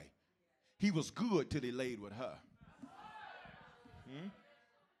that way. He was good till he laid with her.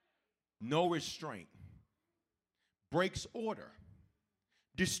 No restraint. Breaks order.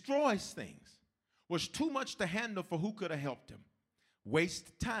 Destroys things. Was too much to handle for who could have helped him.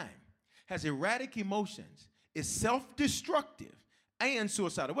 Waste time. Has erratic emotions. Is self-destructive and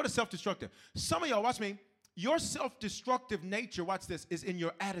suicidal. What is self-destructive? Some of y'all, watch me. Your self-destructive nature, watch this, is in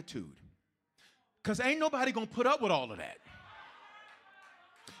your attitude. Because ain't nobody going to put up with all of that.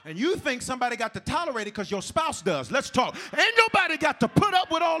 And you think somebody got to tolerate it because your spouse does. Let's talk. Ain't nobody got to put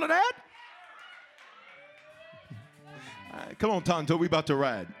up with all of that. All right, come on, Tonto. We about to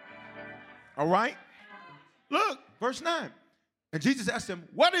ride. All right? Look, verse 9. And Jesus asked him,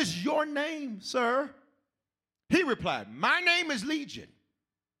 what is your name, sir? He replied, my name is Legion,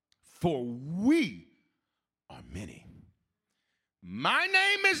 for we are many. My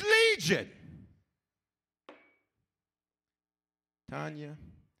name is Legion. Tanya,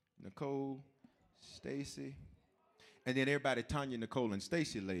 Nicole, Stacy, and then everybody Tanya, Nicole, and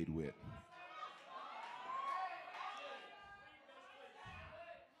Stacy laid with.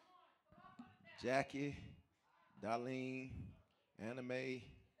 Jackie, Darlene, Anna Mae.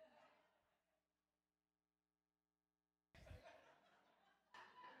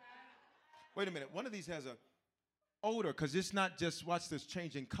 Wait a minute, one of these has a odor, because it's not just, watch this,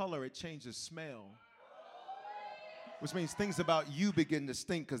 changing color, it changes smell. Which means things about you begin to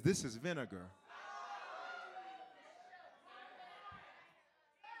stink, because this is vinegar.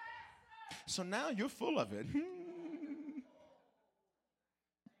 So now you're full of it.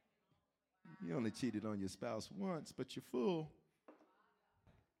 You only cheated on your spouse once, but you're full.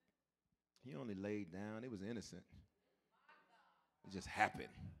 You only laid down. It was innocent. It just happened.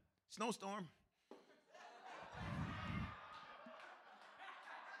 Snowstorm.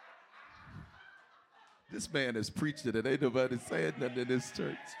 This man is preaching and ain't nobody saying nothing in this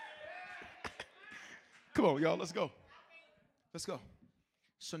church. Come on, y'all, let's go. Let's go.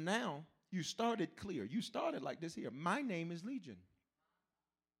 So now you started clear. You started like this here. My name is Legion,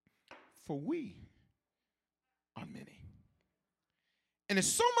 for we are many. And there's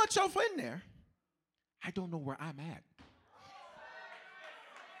so much of in there, I don't know where I'm at.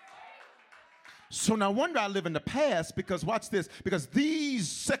 So no wonder I live in the past, because watch this, because these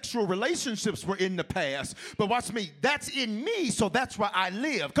sexual relationships were in the past. But watch me, that's in me, so that's where I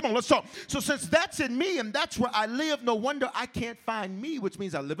live. Come on, let's talk. So since that's in me and that's where I live, no wonder I can't find me, which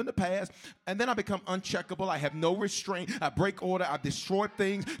means I live in the past, and then I become uncheckable. I have no restraint. I break order. I destroy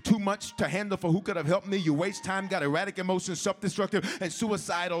things. Too much to handle for who could have helped me. You waste time, got erratic emotions, self-destructive, and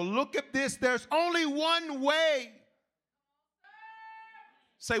suicidal. Look at this. There's only one way.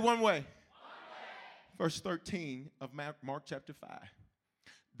 Say one way. Verse 13 of Mark chapter 5.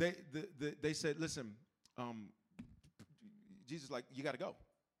 They said, listen, Jesus like, you got to go.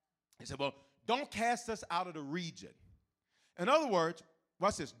 He said, well, don't cast us out of the region. In other words,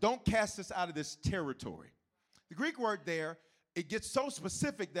 watch this, don't cast us out of this territory. The Greek word there, it gets so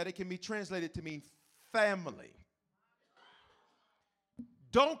specific that it can be translated to mean family.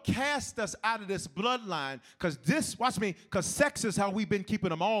 Don't cast us out of this bloodline, because this, watch me, because sex is how we've been keeping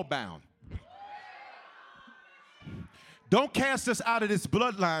them all bound. Don't cast us out of this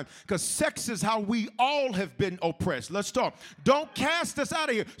bloodline, because sex is how we all have been oppressed. Let's talk. Don't cast us out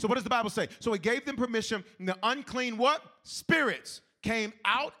of here. So what does the Bible say? So he gave them permission, and the unclean what? Spirits came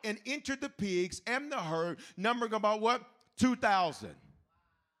out and entered the pigs and the herd, numbering about what? 2,000.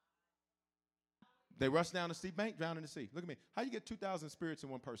 They rushed down the sea bank, drowned in the sea. Look at me. How you get 2,000 spirits in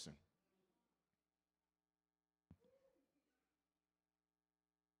one person?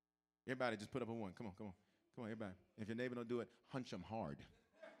 Everybody just put up a one. Come on, come on. Come on, everybody. If your neighbor don't do it, hunch them hard.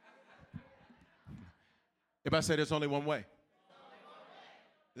 Everybody say there's only one way.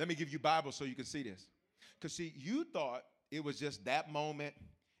 Let me give you Bible so you can see this. Because, see, you thought it was just that moment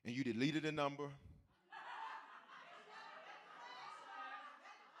and you deleted a number.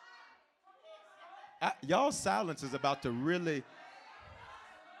 Y'all silence is about to really...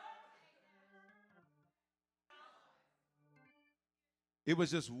 It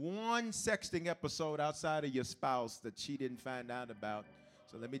was just one sexting episode outside of your spouse that she didn't find out about.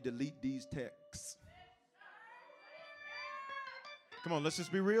 So let me delete these texts. Come on, let's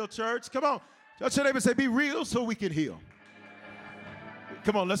just be real, church. Come on. Touch your neighbor and say, be real so we can heal.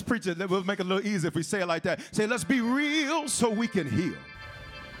 Come on, let's preach it. We'll make it a little easier if we say it like that. Say, let's be real so we can heal.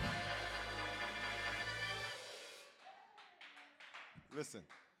 Listen,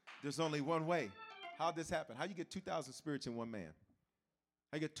 there's only one way. How'd this happen? How you get 2,000 spirits in one man?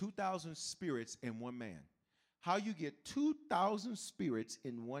 I get 2,000 spirits in one man. How you get 2,000 spirits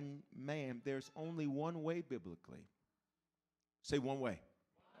in one man, there's only one way biblically. Say one way.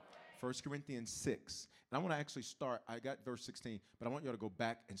 1 Corinthians 6. And I want to actually start, I got verse 16, but I want you to go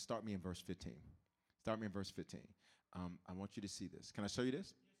back and start me in verse 15. Start me in verse 15. I want you to see this. Can I show you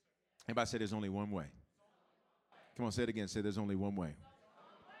this? Everybody say there's only one way. Come on, say it again. Say there's only one way.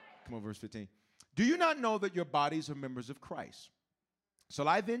 Come on, verse 15. Do you not know that your bodies are members of Christ? Shall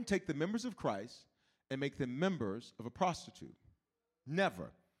I then take the members of Christ and make them members of a prostitute?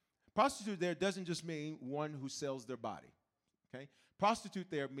 Never. Prostitute there doesn't just mean one who sells their body. Okay? Prostitute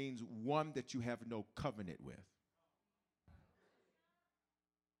there means one that you have no covenant with.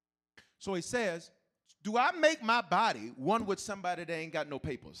 So he says, do I make my body one with somebody that ain't got no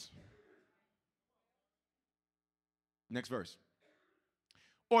papers? Next verse.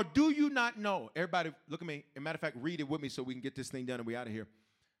 Or do you not know? Everybody, look at me. As a matter of fact, read it with me so we can get this thing done and we out of here.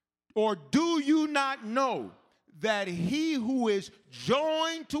 Or do you not know that he who is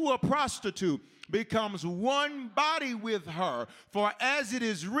joined to a prostitute becomes one body with her? For as it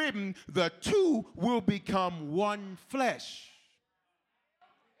is written, the two will become one flesh.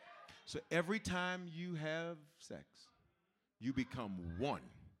 So every time you have sex, you become one.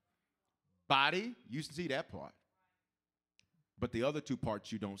 Body, you see that part. But the other two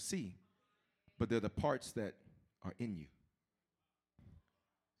parts you don't see. But they're the parts that are in you.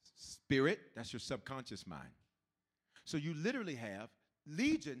 Spirit, that's your subconscious mind. So you literally have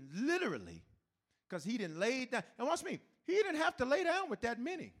Legion, literally, because he didn't lay down. And watch me, he didn't have to lay down with that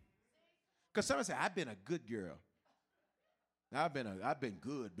many. Because someone said, I've been a good girl. I've been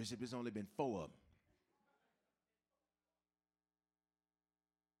good, Bishop. There's only been 4 of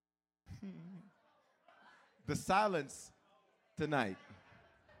them. The silence tonight.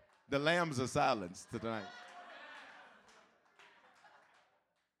 The lambs are silenced tonight.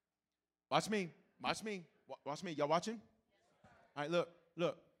 Watch me. Watch me. Watch me. Y'all watching? All right,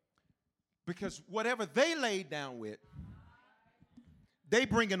 look. Because whatever they laid down with, they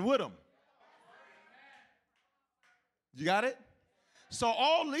bringing with them. You got it? So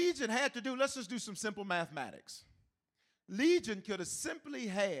all Legion had to do, let's just do some simple mathematics. Legion could have simply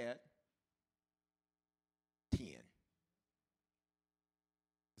had 10.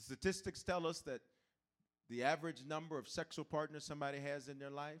 The statistics tell us that the average number of sexual partners somebody has in their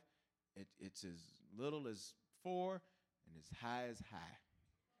life, it's as little as 4 and as high as high.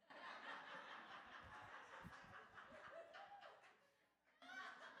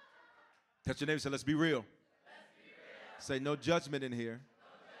 Touch your neighbor and say, let's be real. Say no judgment in here.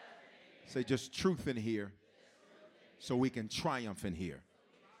 Say just truth in here so we can triumph in here.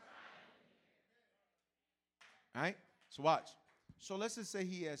 All right? So watch. So let's just say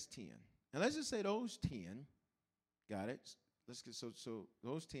he has 10. And let's just say those 10, got it? Let's get so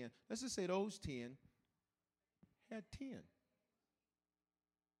those 10, let's just say those 10 had 10.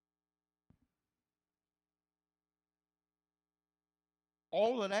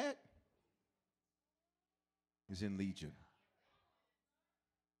 All of that is in Legion.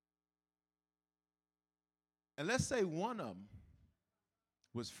 And let's say one of them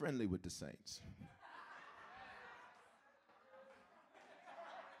was friendly with the saints.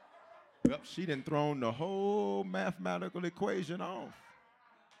 Well, she done thrown the whole mathematical equation off.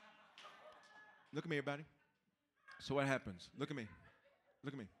 Look at me, everybody. So what happens? Look at me.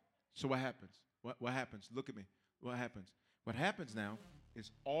 Look at me. So what happens? What happens? Look at me. What happens? What happens now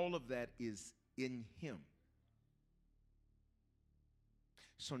is all of that is in him.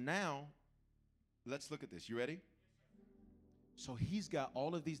 So now, let's look at this. You ready? So he's got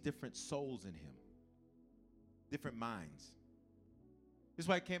all of these different souls in him, different minds. This is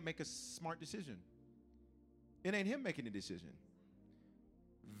why he can't make a smart decision. It ain't him making the decision.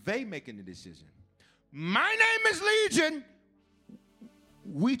 They making the decision. My name is Legion.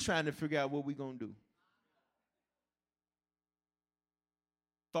 We trying to figure out what we gonna do.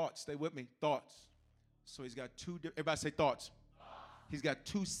 Thoughts, stay with me. Thoughts. So he's got everybody say thoughts. He's got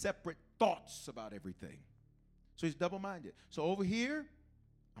 2 separate thoughts about everything. So he's double-minded. So over here,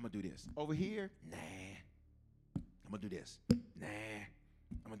 I'm going to do this. Over here, nah. I'm going to do this. Nah.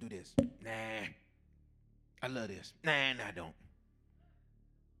 I'm going to do this. Nah. I love this. Nah, I don't.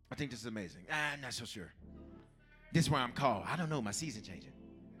 I think this is amazing. I'm not so sure. This is where I'm called. I don't know. My season changing.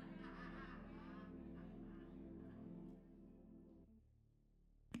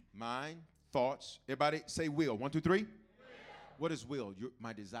 Mind, thoughts. Everybody say will. 1, 2, 3. What is will?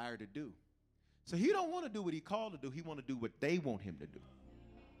 My desire to do. So he don't want to do what he called to do. He want to do what they want him to do.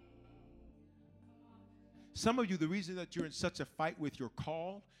 Some of you, the reason that you're in such a fight with your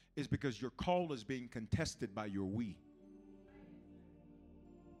call is because your call is being contested by your we.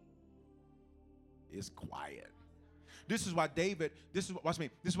 It's quiet. This is why watch me.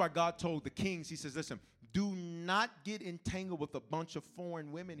 This is why God told the kings, he says, listen, do not get entangled with a bunch of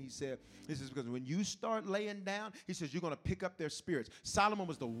foreign women, he said. This is because when you start laying down, he says, you're going to pick up their spirits. Solomon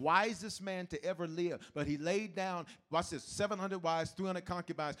was the wisest man to ever live, but he laid down, watch this, 700 wives, 300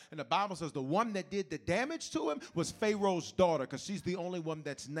 concubines, and the Bible says the one that did the damage to him was Pharaoh's daughter, because she's the only one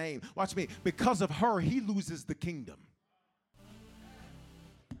that's named. Watch me. Because of her, he loses the kingdom.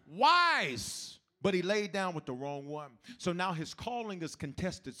 Wise. But he laid down with the wrong one. So now his calling is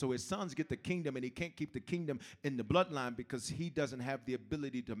contested. So his sons get the kingdom, and he can't keep the kingdom in the bloodline because he doesn't have the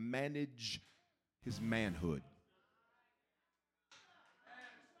ability to manage his manhood.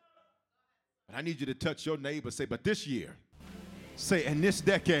 But I need you to touch your neighbor. Say, but this year, say, in this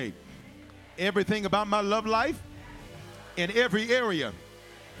decade, everything about my love life in every area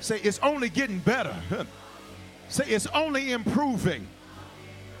Say, it's only getting better. Say, it's only improving.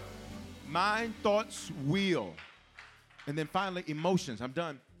 Mind, thoughts, will. And then finally, emotions. I'm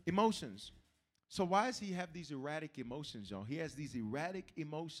done. Emotions. So why does he have these erratic emotions, y'all? He has these erratic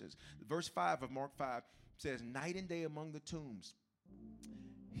emotions. Verse 5 of Mark 5 says, night and day among the tombs,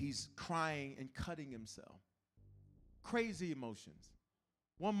 he's crying and cutting himself. Crazy emotions.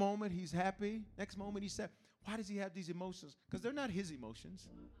 One moment he's happy, next moment he's sad. Why does he have these emotions? Because they're not his emotions.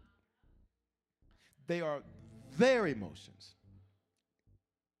 They are their emotions.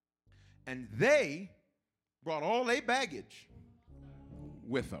 And they brought all their baggage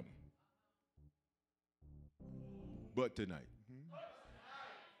with them. But tonight.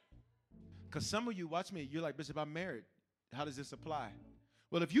 Because some of you, watch me, you're like, Bishop, I'm married. How does this apply?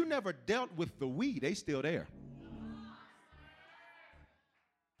 Well, if you never dealt with the we, they still there.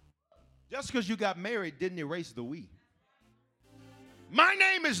 Just because you got married didn't erase the we. My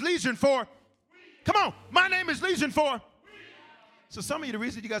name is Legion for. Come on. My name is Legion for. So some of you, the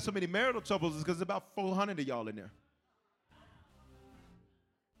reason you got so many marital troubles is because there's about 400 of y'all in there.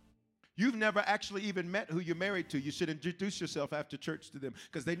 You've never actually even met who you're married to. You should introduce yourself after church to them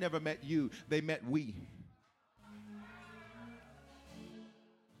because they never met you. They met we.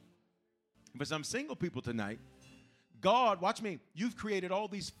 For some single people tonight, God, watch me, you've created all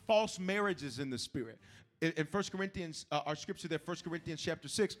these false marriages in the spirit. In 1 Corinthians, our scripture there, 1 Corinthians chapter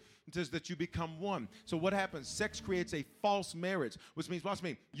 6, it says that you become one. So what happens? Sex creates a false marriage, which means, watch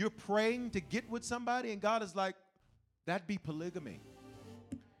me, you're praying to get with somebody, and God is like, that'd be polygamy.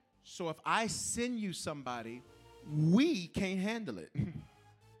 So if I send you somebody, we can't handle it.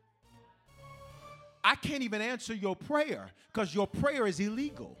 I can't even answer your prayer because your prayer is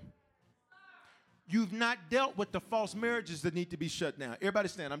illegal. You've not dealt with the false marriages that need to be shut down. Everybody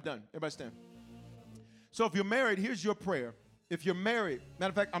stand. I'm done. Everybody stand. So if you're married, here's your prayer. If you're married,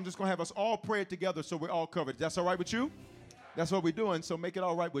 matter of fact, I'm just going to have us all pray it together so we're all covered. That's all right with you? That's what we're doing, so make it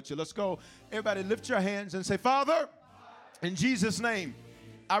all right with you. Let's go. Everybody lift your hands and say, Father, in Jesus' name,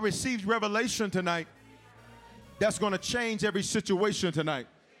 I received revelation tonight that's going to change every situation tonight.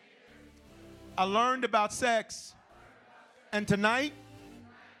 I learned about sex. And tonight,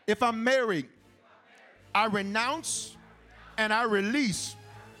 if I'm married, I renounce and I release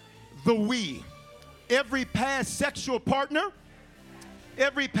the we. Every past sexual partner,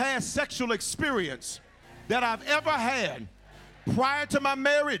 every past sexual experience that I've ever had prior to my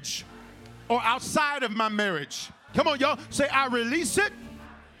marriage or outside of my marriage. Come on, y'all. Say, I release it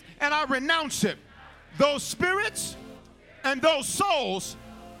and I renounce it. Those spirits and those souls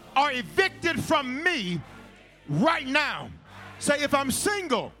are evicted from me right now. Say, if I'm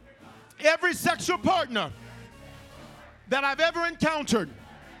single, every sexual partner that I've ever encountered,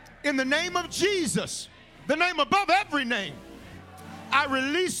 in the name of Jesus, the name above every name, I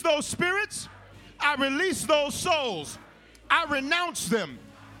release those spirits, I release those souls, I renounce them,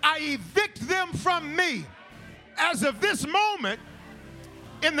 I evict them from me. As of this moment,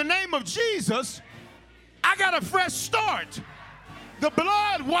 in the name of Jesus, I got a fresh start. The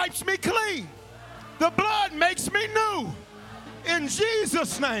blood wipes me clean. The blood makes me new. In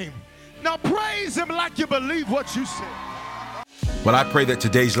Jesus' name. Now praise him like you believe what you said. Well, I pray that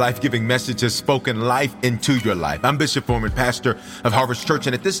today's life-giving message has spoken life into your life. I'm Bishop Foreman, pastor of Harvest Church,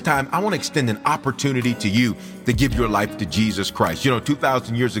 and at this time, I want to extend an opportunity to you to give your life to Jesus Christ. You know,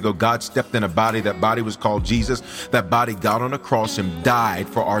 2,000 years ago, God stepped in a body. That body was called Jesus. That body got on a cross and died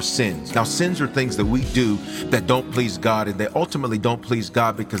for our sins. Now, sins are things that we do that don't please God, and they ultimately don't please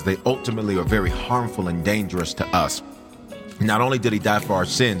God because they ultimately are very harmful and dangerous to us. Not only did he die for our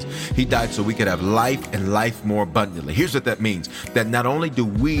sins, he died so we could have life and life more abundantly. Here's what that means, that not only do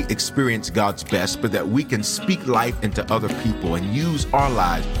we experience God's best, but that we can speak life into other people and use our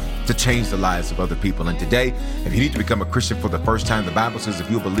lives to change the lives of other people. And today, if you need to become a Christian for the first time, the Bible says if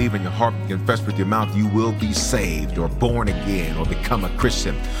you believe in your heart and confess with your mouth, you will be saved or born again or become a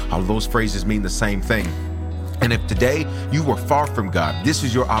Christian. All those phrases mean the same thing. And if today you were far from God, this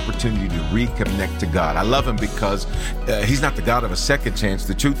is your opportunity to reconnect to God. I love him because he's not the God of a second chance.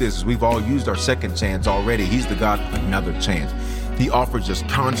 The truth is we've all used our second chance already. He's the God of another chance. He offers us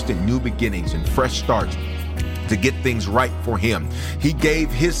constant new beginnings and fresh starts to get things right for him. He gave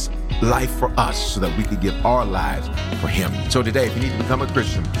his life for us so that we could give our lives for him. So today, if you need to become a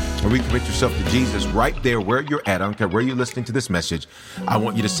Christian or recommit yourself to Jesus right there where you're at, I don't care where you're listening to this message, I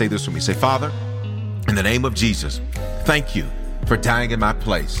want you to say this with me. Say, Father, in the name of Jesus, thank you for dying in my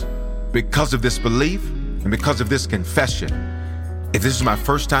place. Because of this belief and because of this confession, if this is my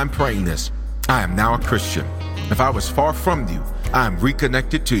first time praying this, I am now a Christian. If I was far from you, I am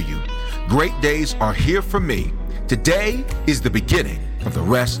reconnected to you. Great days are here for me. Today is the beginning of the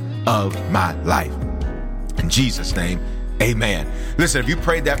rest of my life. In Jesus' name, amen. Listen, if you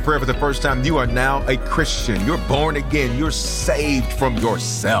prayed that prayer for the first time, you are now a Christian. You're born again. You're saved from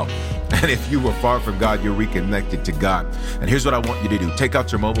yourself. And if you were far from God, you're reconnected to God. And here's what I want you to do. Take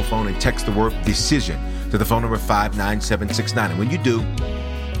out your mobile phone and text the word decision to the phone number 59769. And when you do,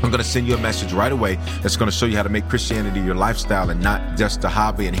 I'm going to send you a message right away that's going to show you how to make Christianity your lifestyle and not just a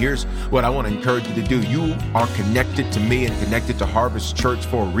hobby. And here's what I want to encourage you to do. You are connected to me and connected to Harvest Church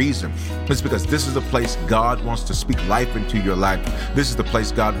for a reason. It's because this is the place God wants to speak life into your life. This is the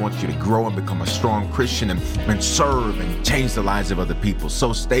place God wants you to grow and become a strong Christian and serve and change the lives of other people.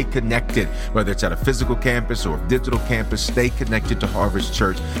 So stay connected, whether it's at a physical campus or a digital campus. Stay connected to Harvest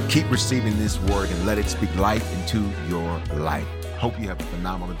Church. Keep receiving this word and let it speak life into your life. Hope you have a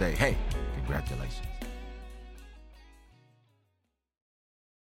phenomenal day. Hey, congratulations.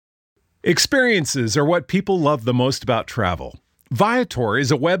 Experiences are what people love the most about travel. Viator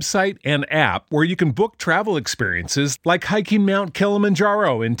is a website and app where you can book travel experiences like hiking Mount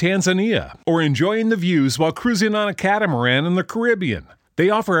Kilimanjaro in Tanzania or enjoying the views while cruising on a catamaran in the Caribbean. They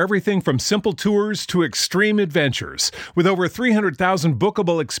offer everything from simple tours to extreme adventures. With over 300,000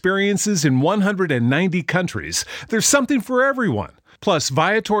 bookable experiences in 190 countries, there's something for everyone. Plus,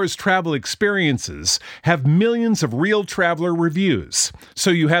 Viator's travel experiences have millions of real traveler reviews,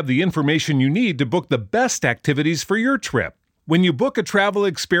 so you have the information you need to book the best activities for your trip. When you book a travel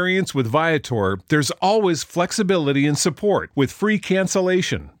experience with Viator, there's always flexibility and support with free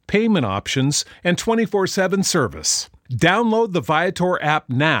cancellation, payment options, and 24/7 service. Download the Viator app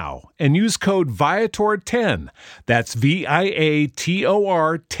now and use code Viator10. That's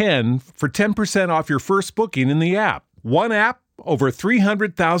Viator 10 for 10% off your first booking in the app. One app, over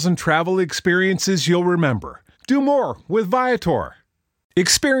 300,000 travel experiences you'll remember. Do more with Viator.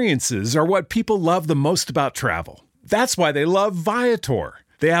 Experiences are what people love the most about travel. That's why they love Viator.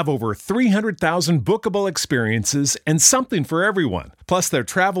 They have over 300,000 bookable experiences and something for everyone. Plus, their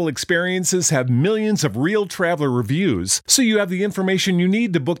travel experiences have millions of real traveler reviews, so you have the information you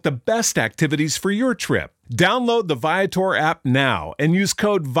need to book the best activities for your trip. Download the Viator app now and use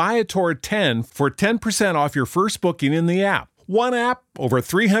code Viator10 for 10% off your first booking in the app. One app, over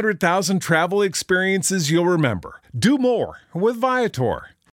 300,000 travel experiences you'll remember. Do more with Viator.